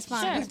boxing. That's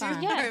fine. Sure. That's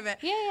fine.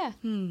 Yeah.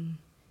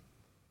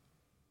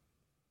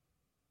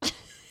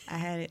 I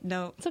had it.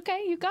 No. It's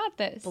okay. You got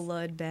this.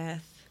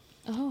 Bloodbath.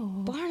 Oh.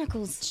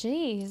 Barnacles.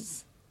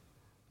 Jeez.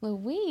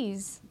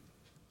 Louise.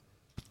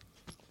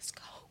 Let's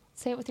go.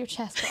 Say it with your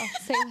chest, girl.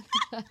 Say it with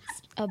your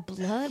chest. A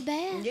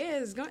bloodbath?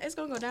 Yeah, it's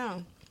gonna go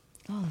down.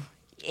 Oh.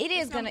 It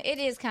is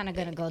kind of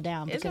gonna go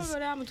down. It's gonna go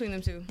down between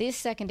them two. This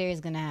secondary is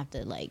gonna have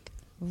to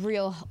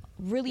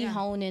really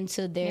hone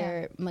into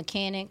their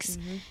mechanics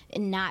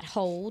and not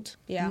hold,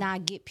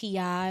 not get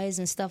PIs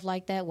and stuff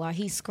like that while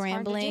he's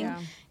scrambling.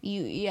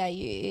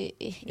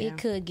 It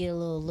could get a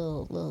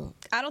little.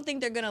 I don't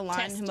think they're gonna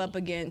line him up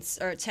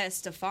against or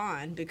test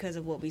Stephon because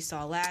of what we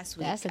saw last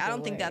week. I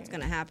don't think that's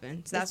gonna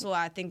happen. So that's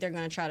why I think they're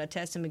gonna try to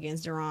test him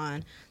against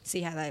Duran,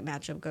 see how that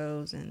matchup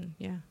goes, and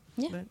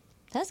But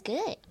that's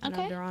good.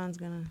 Okay. Duran's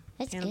gonna.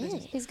 That's handle good.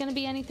 business. He's going to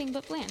be anything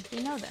but bland.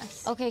 We know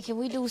this. Okay, can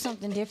we do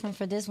something different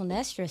for this one?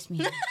 That stressed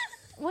me.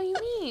 What do you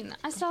mean?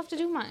 I still have to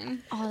do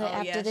mine.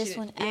 After this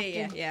one?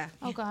 Yeah.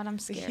 Oh, God, I'm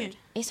scared.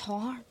 It's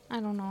hard.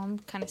 I don't know. I'm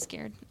kind of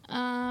scared.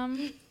 Oh,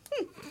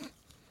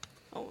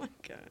 my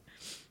God.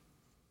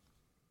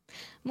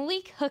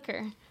 Malik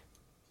Hooker.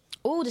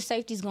 Oh, the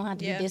safety's going to have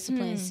to be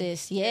disciplined,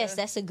 sis. Yes,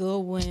 that's a good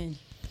one.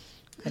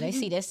 Because they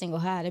see that single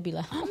high, they be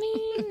like, I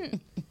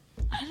mean,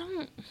 I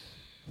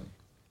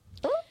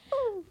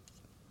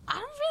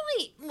don't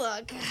really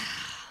look.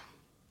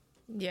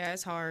 Yeah,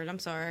 it's hard. I'm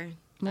sorry.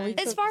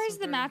 As far as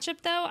the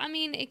matchup, though, I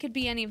mean, it could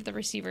be any of the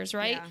receivers,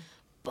 right? Yeah.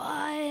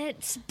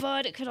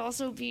 But it could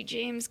also be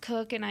James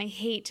Cook, and I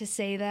hate to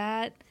say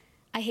that.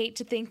 I hate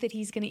to think that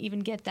he's going to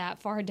even get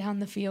that far down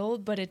the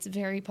field, but it's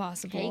very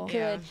possible. He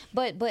could.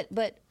 But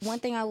one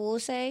thing I will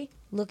say,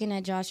 looking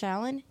at Josh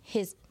Allen,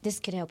 this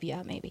could help you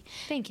out maybe.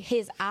 Thank you.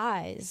 His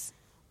eyes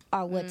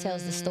are what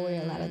tells the story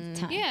a lot of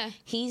the time. Yeah.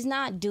 He's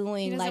not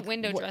doing He doesn't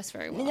window dress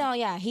very well. No,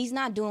 yeah. He's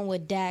not doing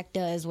what Dak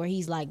does where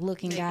he's like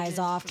looking guys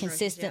off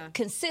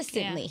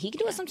consistently. Yeah. He can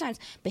do it sometimes,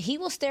 but he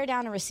will stare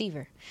down a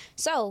receiver.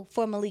 So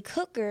for Malik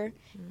Hooker,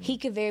 he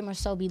could very much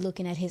so be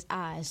looking at his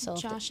eyes. So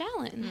Josh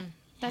Allen.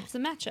 That's the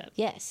matchup.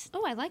 Yes.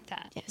 Oh, I like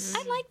that. Yes.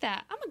 I like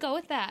that. I'm going to go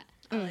with that.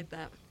 I like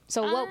that.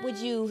 So what would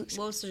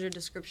What's your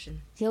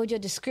description? What would your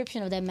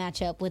description of that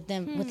matchup with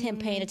him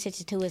paying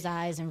attention to his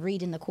eyes and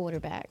reading the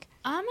quarterback?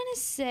 I'm going to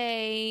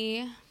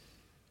say...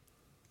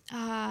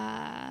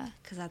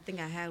 Because I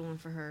think I had one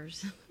for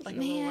hers. Like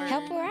Man. a little word.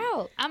 Help her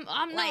out. I'm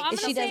Like, going if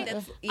she to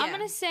doesn't- say... yeah. I'm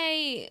going to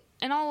say...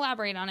 And I'll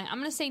elaborate on it. I'm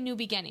going to say new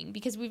beginning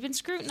because we've been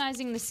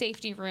scrutinizing the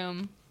safety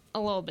room a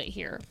little bit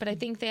here, but I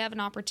think they have an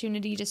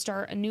opportunity to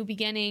start a new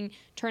beginning,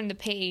 turn the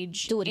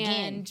page, Do it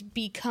again. and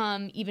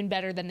become even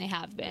better than they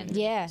have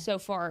been so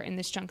far in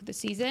this chunk of the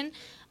season.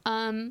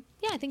 I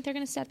think they're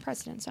going to set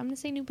precedent. So I'm going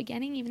to say new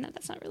beginning, even though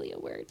that's not really a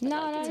word. but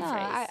No. it's a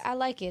phrase. I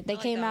like it. They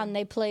like came that out one. and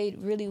they played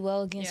really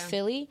well against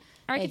Philly.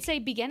 Or I could say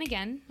begin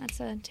again. That's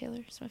a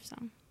Taylor Swift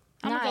song.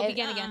 I'm going to go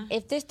begin again.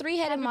 If this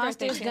three-headed Happy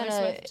birthday,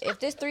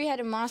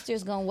 monster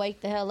is gonna wake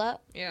the hell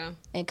up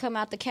and come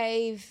out the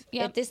cave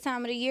at this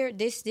time of the year,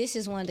 this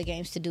is one of the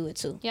games to do it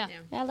too. Yeah.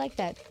 I like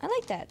that.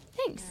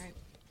 Thanks. All right.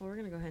 Well, we're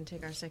going to go ahead and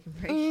take our second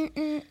break.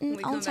 When we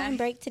come On time back,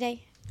 break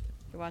today.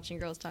 You're watching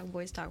Girls Talk,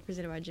 Boys Talk,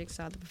 presented by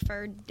Jigsaw, the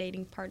preferred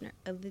dating partner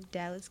of the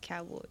Dallas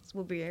Cowboys.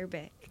 We'll be right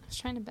back. I was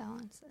trying to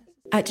balance this.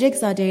 At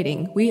Jigsaw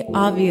Dating, we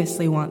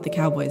obviously want the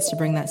Cowboys to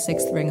bring that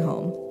 6th ring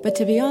home. But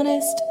to be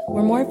honest,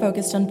 we're more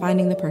focused on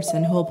finding the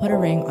person who will put a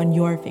ring on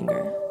your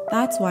finger.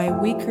 That's why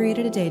we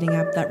created a dating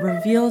app that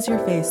reveals your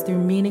face through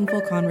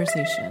meaningful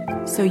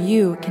conversation, so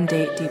you can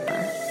date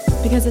deeper.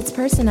 Because it's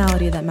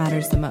personality that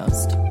matters the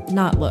most,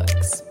 not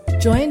looks.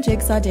 Join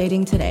Jigsaw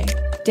Dating today,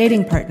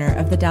 dating partner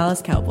of the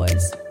Dallas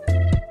Cowboys.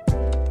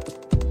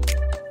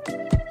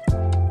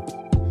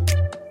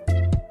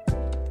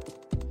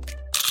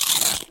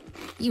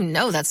 You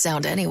know that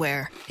sound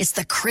anywhere. It's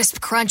the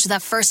crisp crunch of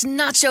that first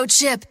nacho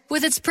chip.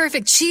 With its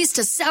perfect cheese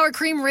to sour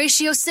cream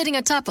ratio sitting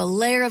atop a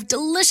layer of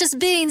delicious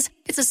beans,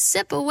 it's a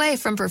sip away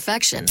from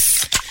perfection.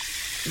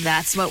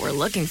 That's what we're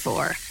looking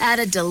for. Add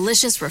a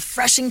delicious,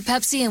 refreshing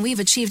Pepsi and we've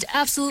achieved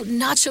absolute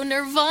nacho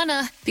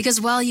nirvana. Because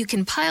while you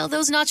can pile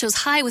those nachos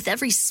high with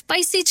every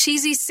spicy,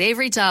 cheesy,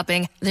 savory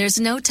topping, there's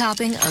no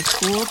topping a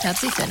cool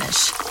Pepsi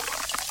finish.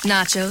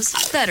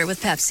 Nachos, better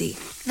with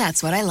Pepsi.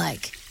 That's what I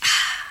like.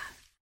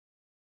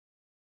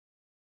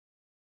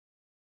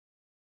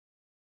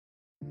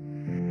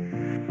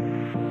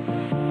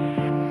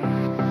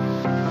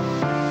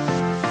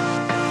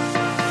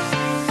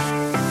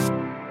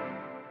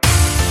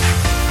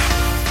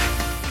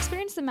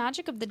 The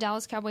magic of the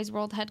Dallas Cowboys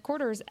World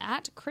Headquarters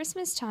at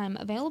Christmas time,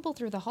 available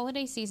through the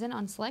holiday season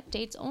on select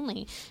dates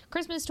only.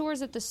 Christmas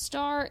tours at the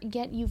Star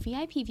get you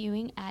VIP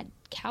viewing at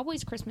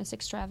Cowboys Christmas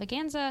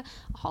Extravaganza,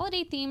 a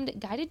holiday-themed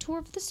guided tour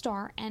of the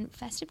Star, and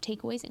festive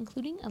takeaways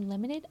including a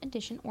limited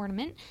edition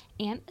ornament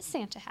and a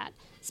Santa hat.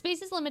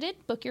 Space is limited.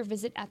 Book your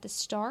visit at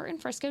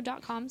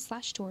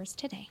thestarinfresco.com/tours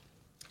today.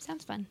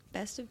 Sounds fun.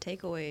 Festive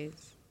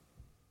takeaways.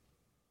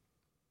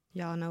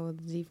 Y'all know what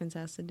the defense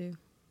has to do.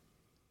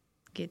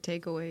 Get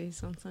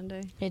takeaways on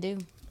Sunday. They do.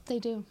 They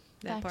do.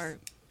 That part.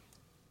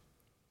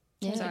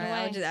 Yeah.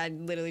 Sorry, I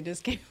literally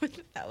just came with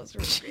it. That was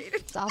really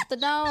creative. It's off the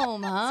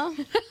dome, huh?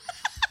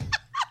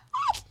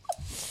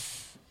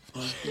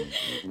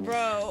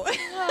 Bro.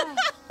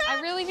 I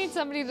really need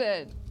somebody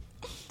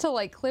to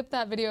like clip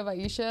that video of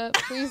Aisha.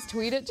 Please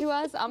tweet it to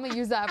us. I'm gonna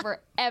use that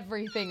for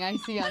everything I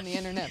see on the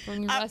internet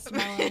from the rest of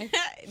my life.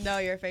 No,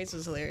 your face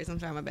was hilarious. I'm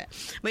trying my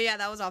best. But yeah,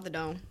 that was off the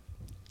dome.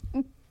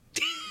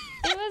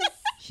 It was.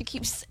 She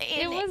keeps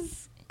saying It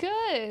was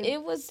good.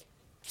 It was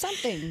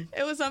something.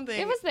 It was something.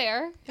 It was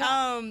there.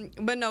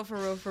 But no, for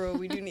real,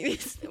 we do need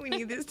this. We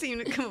need this team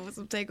to come up with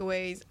some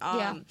takeaways.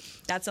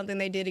 That's something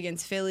they did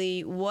against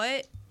Philly.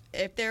 What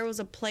if there was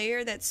a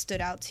player that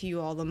stood out to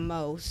you all the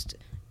most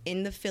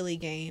in the Philly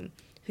game,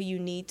 who you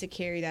need to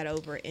carry that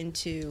over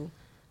into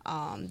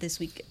this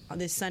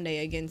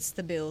Sunday against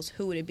the Bills?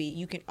 Who would it be?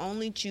 You can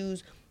only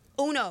choose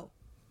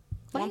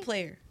one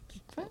player.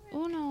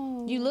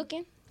 Uno. You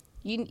looking?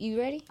 You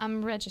ready?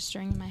 I'm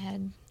registering in my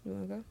head. You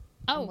want to go?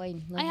 Oh, I'm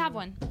waiting. I have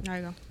one. There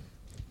you go.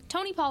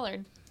 Tony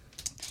Pollard.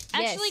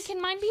 Yes. Actually,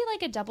 can mine be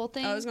like a double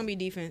thing? Oh, it's going to be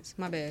defense.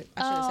 My bad.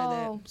 I should have said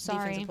that.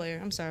 Sorry. Defensive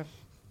player. I'm sorry.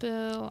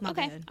 Boo. My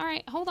Okay. bad. All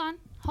right. Hold on.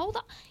 You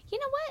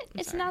know what?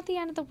 It's sorry. not the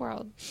end of the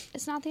world.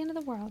 It's not the end of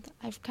the world.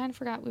 I've kind of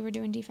forgot we were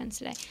doing defense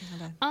today. My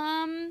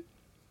bad.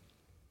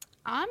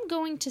 I'm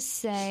going to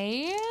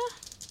say.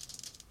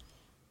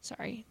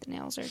 Sorry, the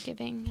nails are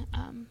giving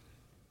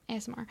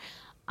ASMR.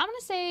 I'm going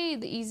to say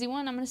the easy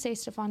one. I'm going to say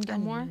Stephon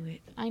Gilmore. knew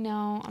it. I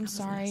know. I'm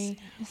sorry.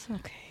 It's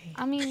okay.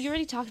 I mean, you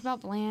already talked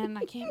about Bland.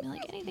 I can't be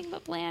like anything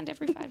but Bland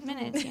every 5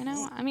 minutes, you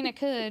know? I mean, I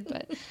could,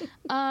 but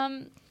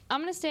I'm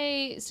going to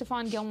say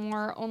Stephon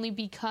Gilmore only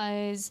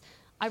because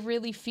I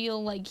really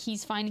feel like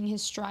he's finding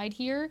his stride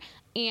here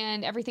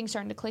and everything's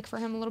starting to click for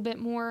him a little bit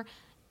more.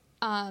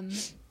 And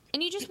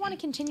you just want to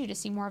continue to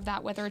see more of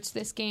that, whether it's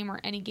this game or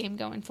any game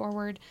going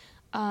forward.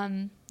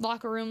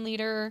 Locker room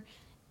leader,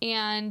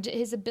 and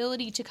his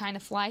ability to kind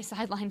of fly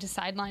sideline to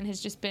sideline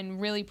has just been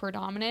really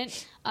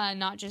predominant,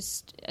 not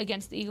just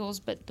against the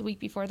Eagles, but the week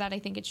before that. I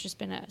think it's just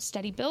been a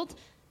steady build. I'm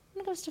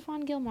going to go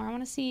Stephon Gilmore. I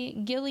want to see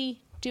Gilly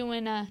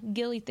doing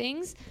Gilly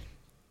things.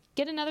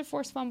 Get another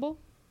forced fumble,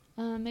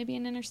 maybe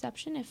an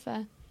interception if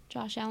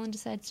Josh Allen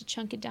decides to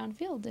chunk it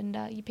downfield, and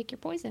you pick your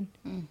poison.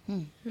 All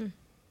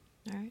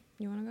right.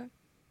 You want to go?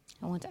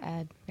 I want to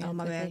add. Oh,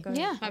 my bad. Go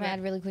Yeah. ahead. I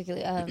add really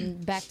quickly.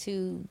 Back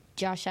to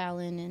Josh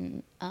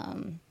Allen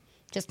and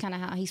just kind of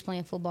how he's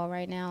playing football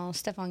right now.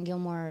 Stephon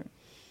Gilmore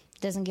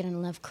doesn't get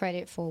enough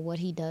credit for what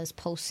he does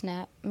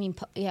post-snap.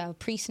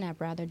 Pre-snap,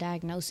 rather,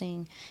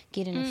 diagnosing,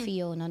 getting a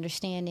feel and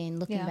understanding,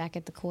 looking back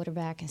at the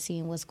quarterback and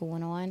seeing what's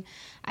going on.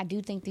 I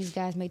do think these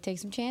guys may take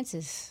some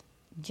chances,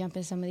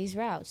 jumping some of these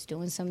routes,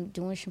 doing some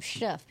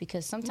stuff,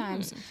 because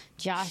sometimes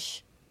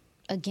Josh,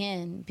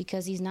 again,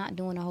 because he's not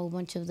doing a whole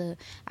bunch of the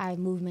eye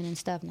movement and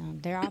stuff now.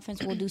 Their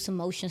offense will do some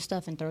motion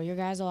stuff and throw your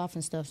guys off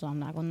and stuff, so I'm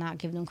not going to not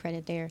give them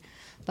credit there.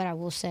 But I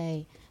will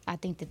say I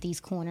think that these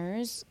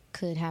corners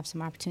could have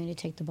some opportunity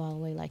to take the ball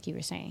away, like you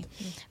were saying.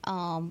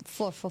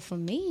 For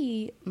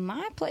me,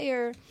 my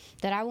player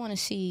that I want to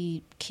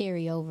see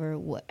carry over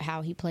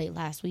how he played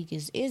last week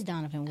is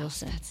Donovan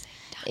Wilson.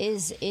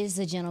 Is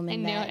the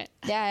gentleman I knew it.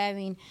 I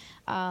mean,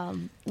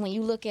 when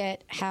you look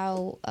at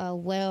how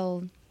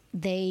well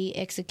they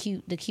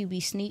execute the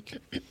QB sneak,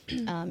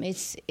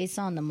 it's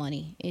on the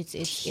money.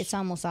 It's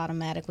almost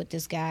automatic with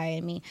this guy.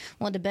 I mean,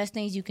 one of the best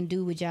things you can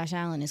do with Josh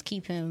Allen is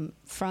keep him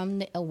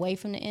away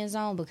from the end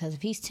zone, because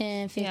if he's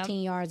 10,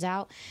 15 yards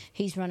out,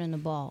 he's running the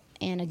ball.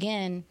 And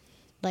again,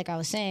 like I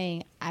was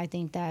saying, I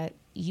think that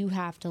you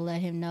have to let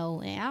him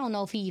know, and I don't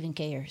know if he even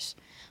cares,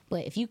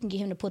 but if you can get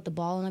him to put the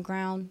ball on the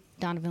ground,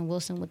 Donovan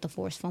Wilson with the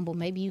forced fumble,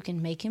 maybe you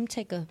can make him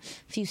take a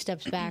few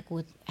steps back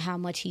with how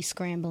much he's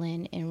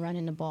scrambling and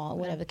running the ball,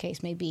 whatever the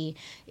case may be,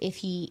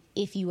 if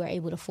you are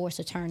able to force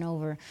a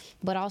turnover.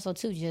 But also,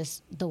 too,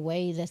 just the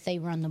way that they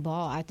run the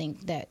ball, I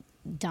think that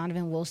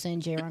Donovan Wilson,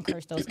 Jaron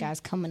Kearse, those guys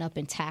coming up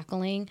and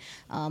tackling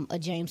a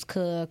James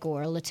Cook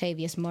or a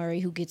Latavius Murray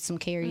who gets some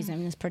carries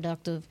and is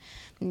productive.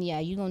 And yeah,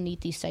 you're going to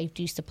need these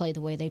safeties to play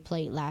the way they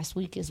played last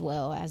week as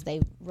well, as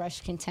they rush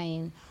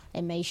contain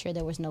and made sure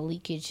there was no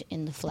leakage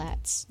in the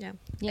flats.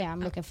 Yeah, I'm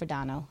looking for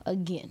Dono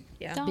again.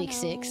 Yeah. Big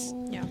Six.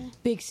 Yeah.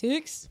 Big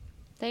Six.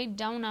 They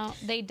Dono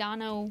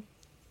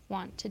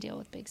want to deal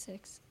with Big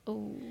Six.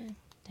 Ooh.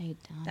 They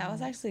don't That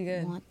was actually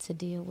good. want to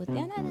deal with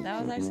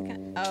That was actually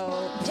kind of...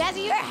 Oh.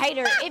 Jazzy, you're a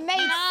hater. It made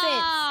sense.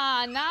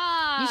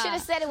 Nah. You should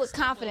have said it with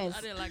confidence.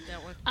 I didn't like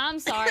that one. I'm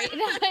sorry.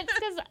 No, it's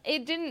because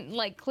it didn't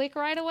like click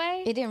right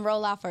away. It didn't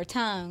roll off her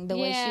tongue the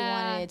way she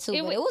wanted it to,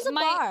 but it was a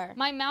bar.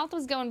 My mouth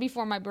was going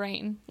before my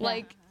brain. Yeah.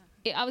 Like,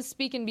 I was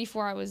speaking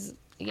before I was,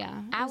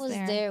 I was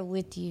there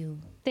with you.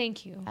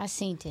 Thank you. I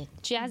seen it.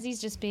 Jazzy's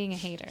just being a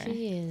hater.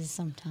 She is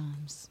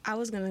sometimes. I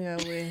was going to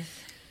go with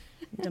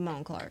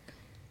Damone Clark.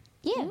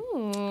 Yeah.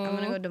 Ooh. I'm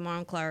going to go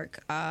Damone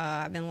Clark.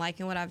 I've been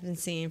liking what I've been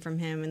seeing from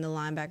him in the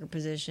linebacker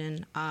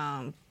position.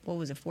 What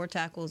was it? 4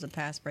 tackles, a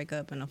pass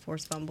breakup, and a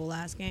forced fumble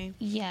last game.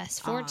 Yes,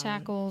 4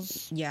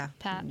 tackles. Yeah.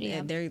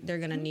 Yeah. They're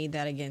going to need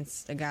that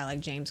against a guy like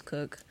James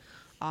Cook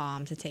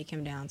to take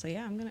him down. So,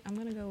 yeah, I'm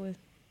gonna go with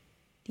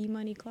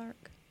D-Money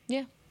Clark.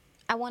 Yeah.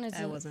 I wanted to.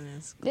 That wasn't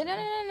as cool.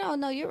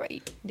 No, you're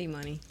right.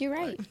 D-Money. You're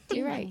right.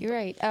 You're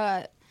right.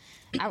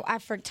 I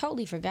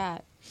totally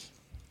forgot.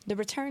 The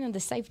return of the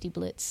safety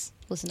blitz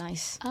was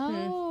nice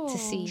to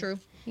see. True.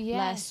 Yes.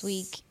 Last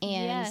week.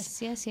 And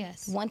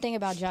yes. one thing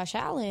about Josh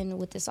Allen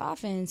with this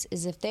offense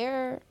is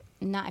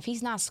if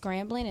he's not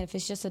scrambling, if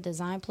it's just a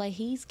design play,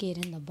 he's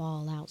getting the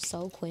ball out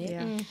so quick.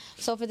 Yeah.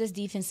 So for this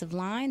defensive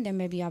line, there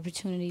may be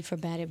opportunity for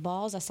batted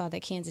balls. I saw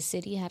that Kansas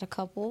City had a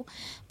couple,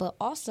 but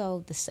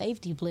also the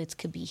safety blitz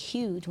could be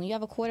huge. When you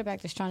have a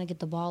quarterback that's trying to get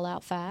the ball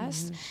out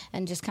fast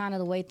and just kind of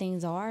the way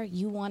things are,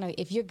 you want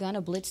to, if you're going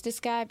to blitz this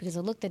guy, because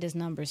I looked at his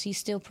numbers, he's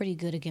still pretty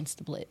good against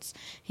the blitz.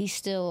 He's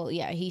still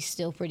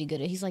pretty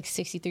good. He's like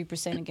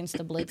 63% against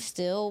the blitz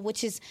still,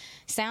 which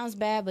sounds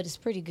bad, but it's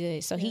pretty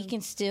good. So he can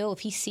still, if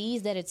he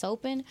sees that it's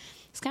open,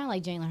 it's kind of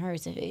like Jalen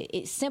Hurts.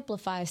 It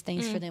simplifies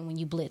things for them when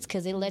you blitz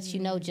because it lets you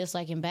know, just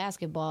like in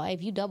basketball,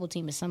 if you double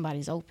team, if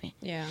somebody's open.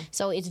 Yeah.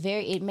 So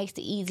it makes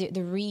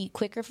the read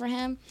quicker for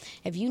him.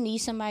 If you need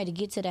somebody to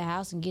get to the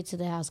house and get to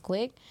the house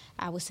quick,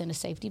 I would send a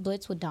safety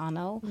blitz with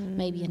Dono,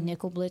 maybe a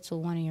nickel blitz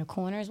with one of your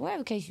corners,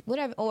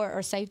 whatever,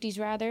 or safeties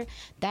rather.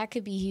 That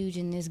could be huge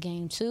in this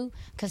game too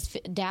because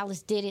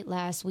Dallas did it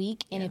last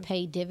week and it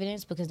paid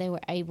dividends because they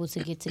were able to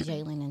get to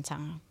Jalen in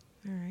time.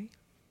 All right.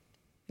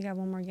 We got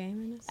one more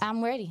game in this?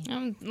 I'm ready.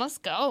 Let's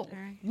go. All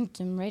right.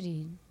 I'm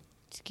ready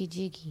to get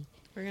jiggy.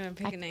 We're going to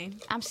pick a name.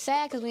 I'm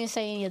sad because we didn't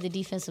say any of the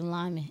defensive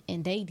linemen,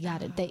 and they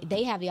got it.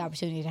 They have the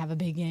opportunity to have a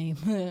big game.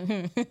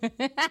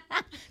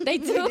 They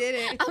do. did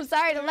it. I'm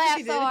sorry to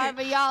laugh so hard,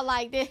 but y'all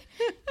liked it.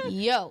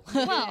 Yo.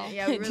 Well,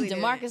 yeah, we really did.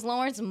 DeMarcus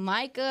Lawrence,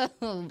 Micah.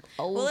 Well,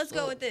 let's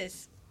go with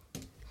this.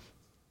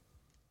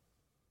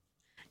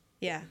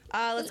 Yeah.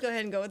 Let's go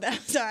ahead and go with that.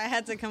 Sorry, I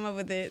had to come up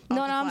with it.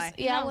 No, I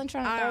wasn't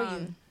trying to throw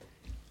you.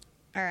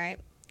 All right.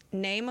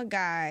 Name a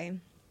guy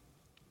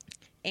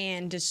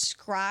and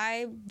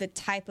describe the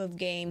type of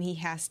game he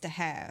has to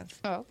have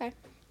Oh, okay.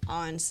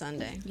 on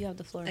Sunday You have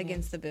the floor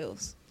against the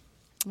Bills.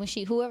 when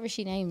whoever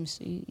she names,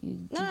 you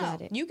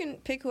got it. You can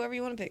pick whoever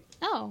you want to pick.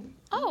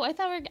 I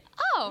thought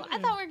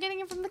we were getting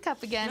it from the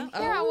cup again.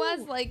 No. Here I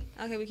was like,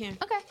 Okay, we can.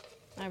 okay.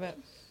 I bet.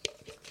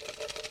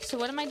 So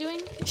what am I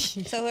doing?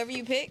 So whoever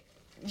you pick,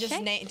 just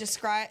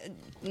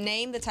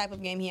name the type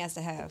of game he has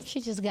to have She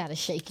just gotta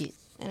shake it.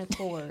 in a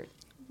cool word.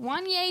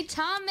 Wanye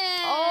Thomas.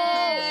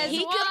 Oh,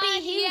 he could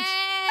be huge.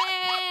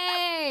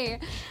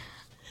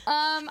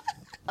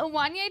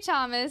 Wanye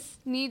Thomas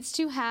needs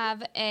to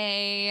have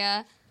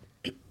a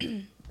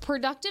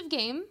productive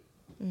game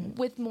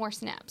with more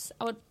snaps.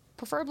 I would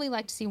preferably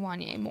like to see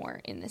Wanye more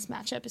in this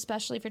matchup,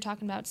 especially if you're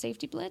talking about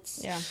safety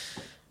blitz. Yeah.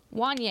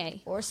 Wanye.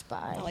 Or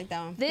spy. I like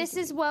that one. This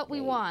is what we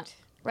want.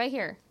 Right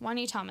here.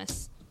 Wanye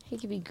Thomas. He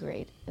could be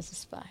great as a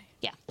spy.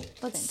 Yeah.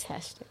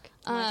 Fantastic.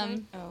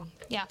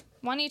 Yeah.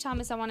 Wanye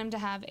Thomas, I want him to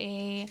have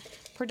a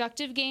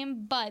productive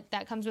game, but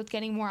that comes with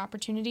getting more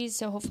opportunities,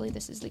 so hopefully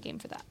this is the game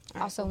for that. I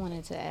also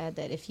wanted to add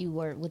that if you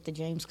were with the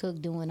James Cook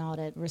doing all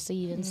that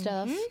receiving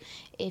stuff,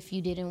 if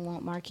you didn't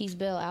want Marquise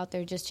Bell out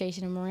there just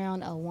chasing him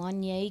around,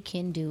 Wanye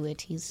can do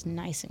it. He's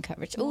nice in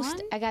coverage. Oh,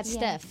 I got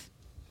Steph.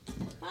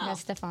 I got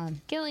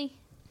Stephon. Gilly.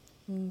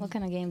 What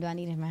kind of game do I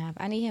need him to have?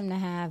 I need him to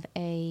have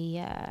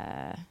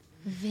a...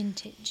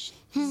 Vintage.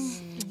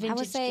 I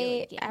would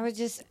say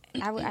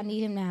I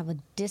need him to have a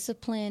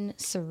disciplined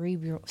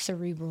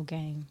cerebral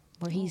game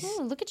where he's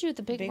look at you with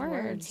the big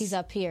words. He's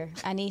up here.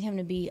 I need him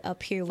to be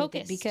up here with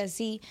it because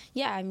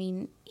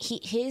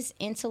his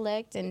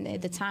intellect and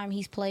the time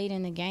he's played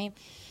in the game.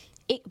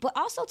 But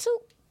also too,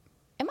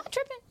 am I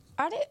tripping?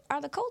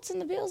 Are the Colts and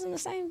the Bills in the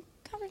same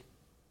conference?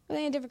 Or are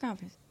they in a different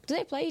conference? Do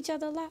they play each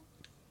other a lot?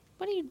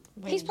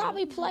 He's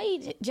probably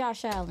played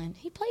Josh Allen.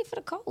 He played for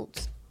the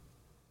Colts.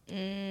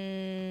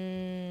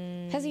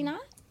 Has he not?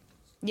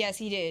 Yes,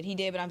 he did. He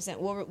did, but I'm saying,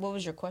 what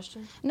was your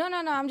question? No.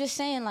 I'm just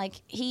saying, like,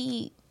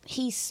 he's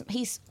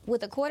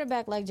with a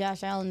quarterback like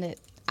Josh Allen that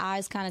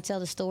eyes kind of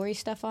tell the story.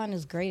 Stephon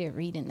is great at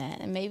reading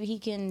that, and maybe he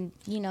can,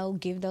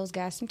 give those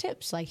guys some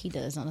tips like he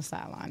does on the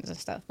sidelines and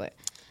stuff. But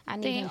I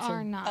need him to. They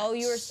are not. Oh,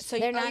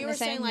 they're not in the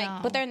same.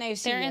 but they're in the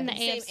AFC. They're in the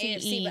same AFC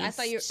AFC. East, But I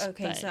thought you were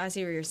okay. So I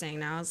see what you're saying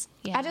now.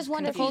 I just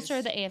wonder the culture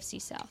of the AFC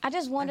South. I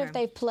just wonder if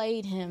they've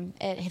played him,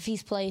 if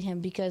he's played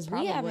him, because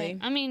we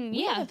haven't. I mean,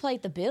 we haven't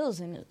played the Bills,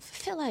 and I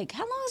feel like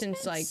how long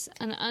Since like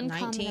an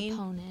uncommon 19?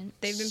 opponent.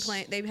 They've been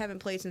playing. They haven't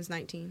played since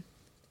 19.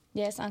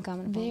 Yeah, it's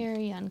uncommon.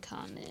 Very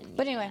uncommon.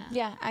 But anyway,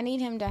 yeah, I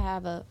need him to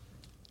have a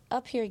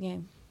up here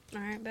game.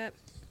 All right, bet.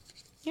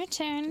 Your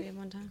turn. Do we have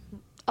one time?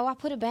 Oh, I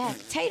put it back.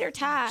 Tater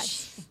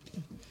tots.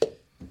 All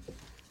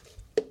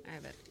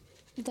right, bet.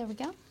 There we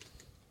go.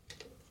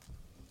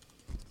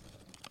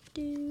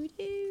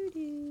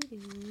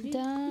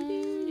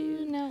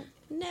 No.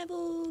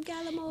 Neville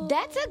Gallimore.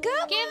 That's a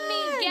good Give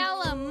one. me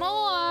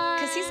Gallimore.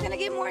 Because he's going to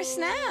get more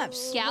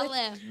snaps.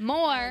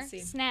 Gallimore Let's see.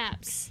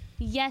 snaps.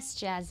 Yes,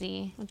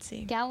 Jazzy. Let's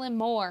see.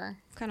 Gallimore.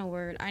 What kind of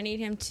word? I need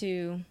him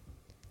to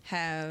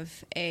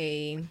have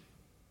a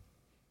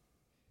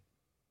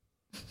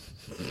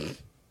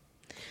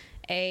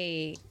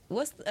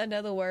what's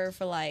another word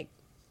for like?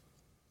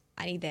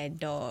 I need that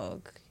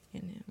dog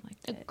in him like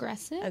that.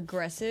 Aggressive.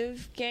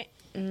 Aggressive game?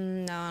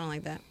 No, I don't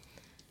like that.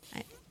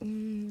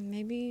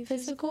 Maybe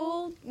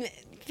physical.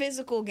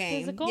 Physical game.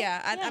 Physical?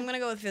 Yeah, Yeah. I'm gonna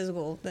go with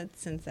physical.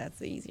 Since that's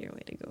the easier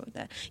way to go with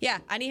that. Yeah,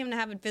 I need him to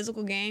have a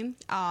physical game.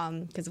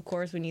 Because of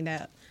course we need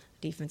that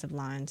defensive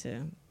line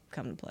to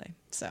come to play.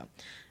 So I'm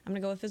gonna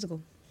go with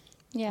physical.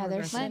 Yeah, Or their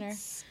aggressive. center.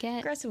 Let's get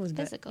Aggressive was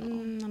physical. I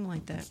don't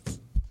like that.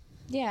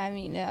 Yeah, I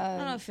mean, I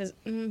don't know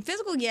if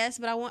physical, yes,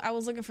 but I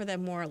was looking for that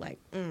more like,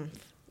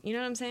 you know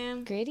what I'm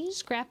saying? gritty.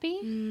 Scrappy.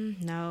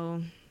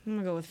 No, I'm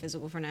gonna go with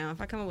physical for now. If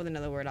I come up with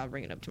another word, I'll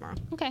bring it up tomorrow.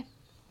 Okay.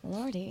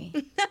 Lordy.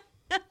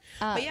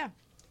 But yeah,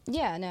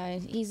 Yeah, no,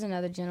 he's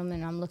another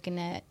gentleman I'm looking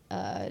at.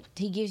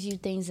 He gives you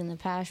things in the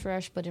pass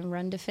rush, but in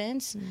run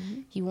defense,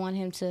 you want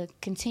him to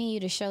continue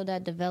to show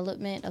that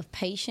development of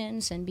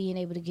patience and being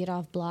able to get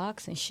off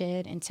blocks and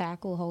shed and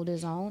tackle, hold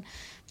his own.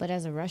 But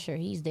as a rusher,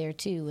 he's there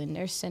too. And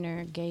their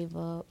center gave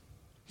up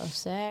a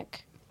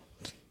sack,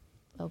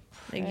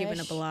 they're giving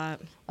up a lot.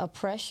 a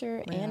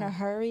pressure and a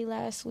hurry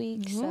last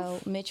week.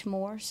 So Mitch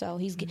Moore. So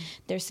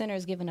their center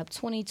has given up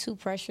 22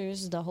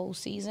 pressures the whole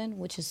season,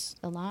 which is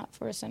a lot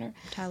for a center.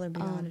 Tyler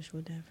Biotish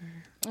would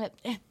never.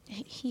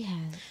 He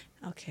has.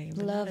 Okay,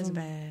 but Love not as him,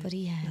 bad. but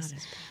he Not has.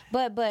 as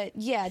bad. But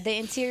yeah, the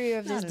interior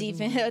of this Not as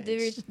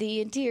defense, the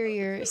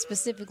interior,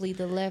 specifically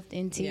the left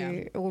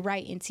interior or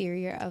right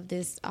interior of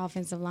this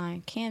offensive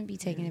line, can be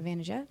taken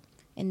advantage of.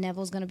 And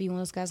Neville's going to be one of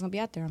those guys going to be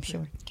out there, I'm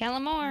sure.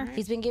 Gallimore.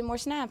 He's been getting more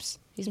snaps.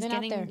 He's been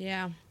out getting- there.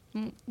 Yeah.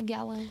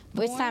 Gallimore.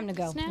 But it's time to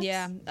go. Snaps?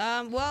 Yeah.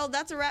 Well,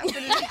 that's a wrap for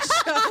today's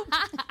show.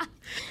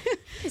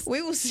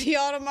 We will see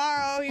y'all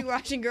tomorrow. You're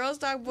watching Girls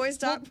Talk, Boys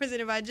Talk,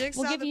 presented by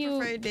Jigsaw, we'll give the you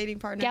preferred dating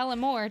partner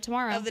Gallimore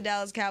tomorrow. of the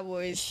Dallas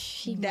Cowboys.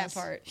 She that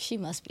part. She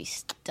must be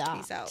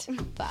stopped. Peace out.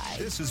 Bye.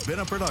 This has been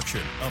a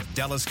production of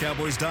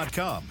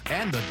DallasCowboys.com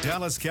and the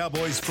Dallas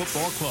Cowboys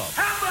Football Club.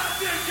 How about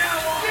this,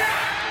 Cowboys? Yeah!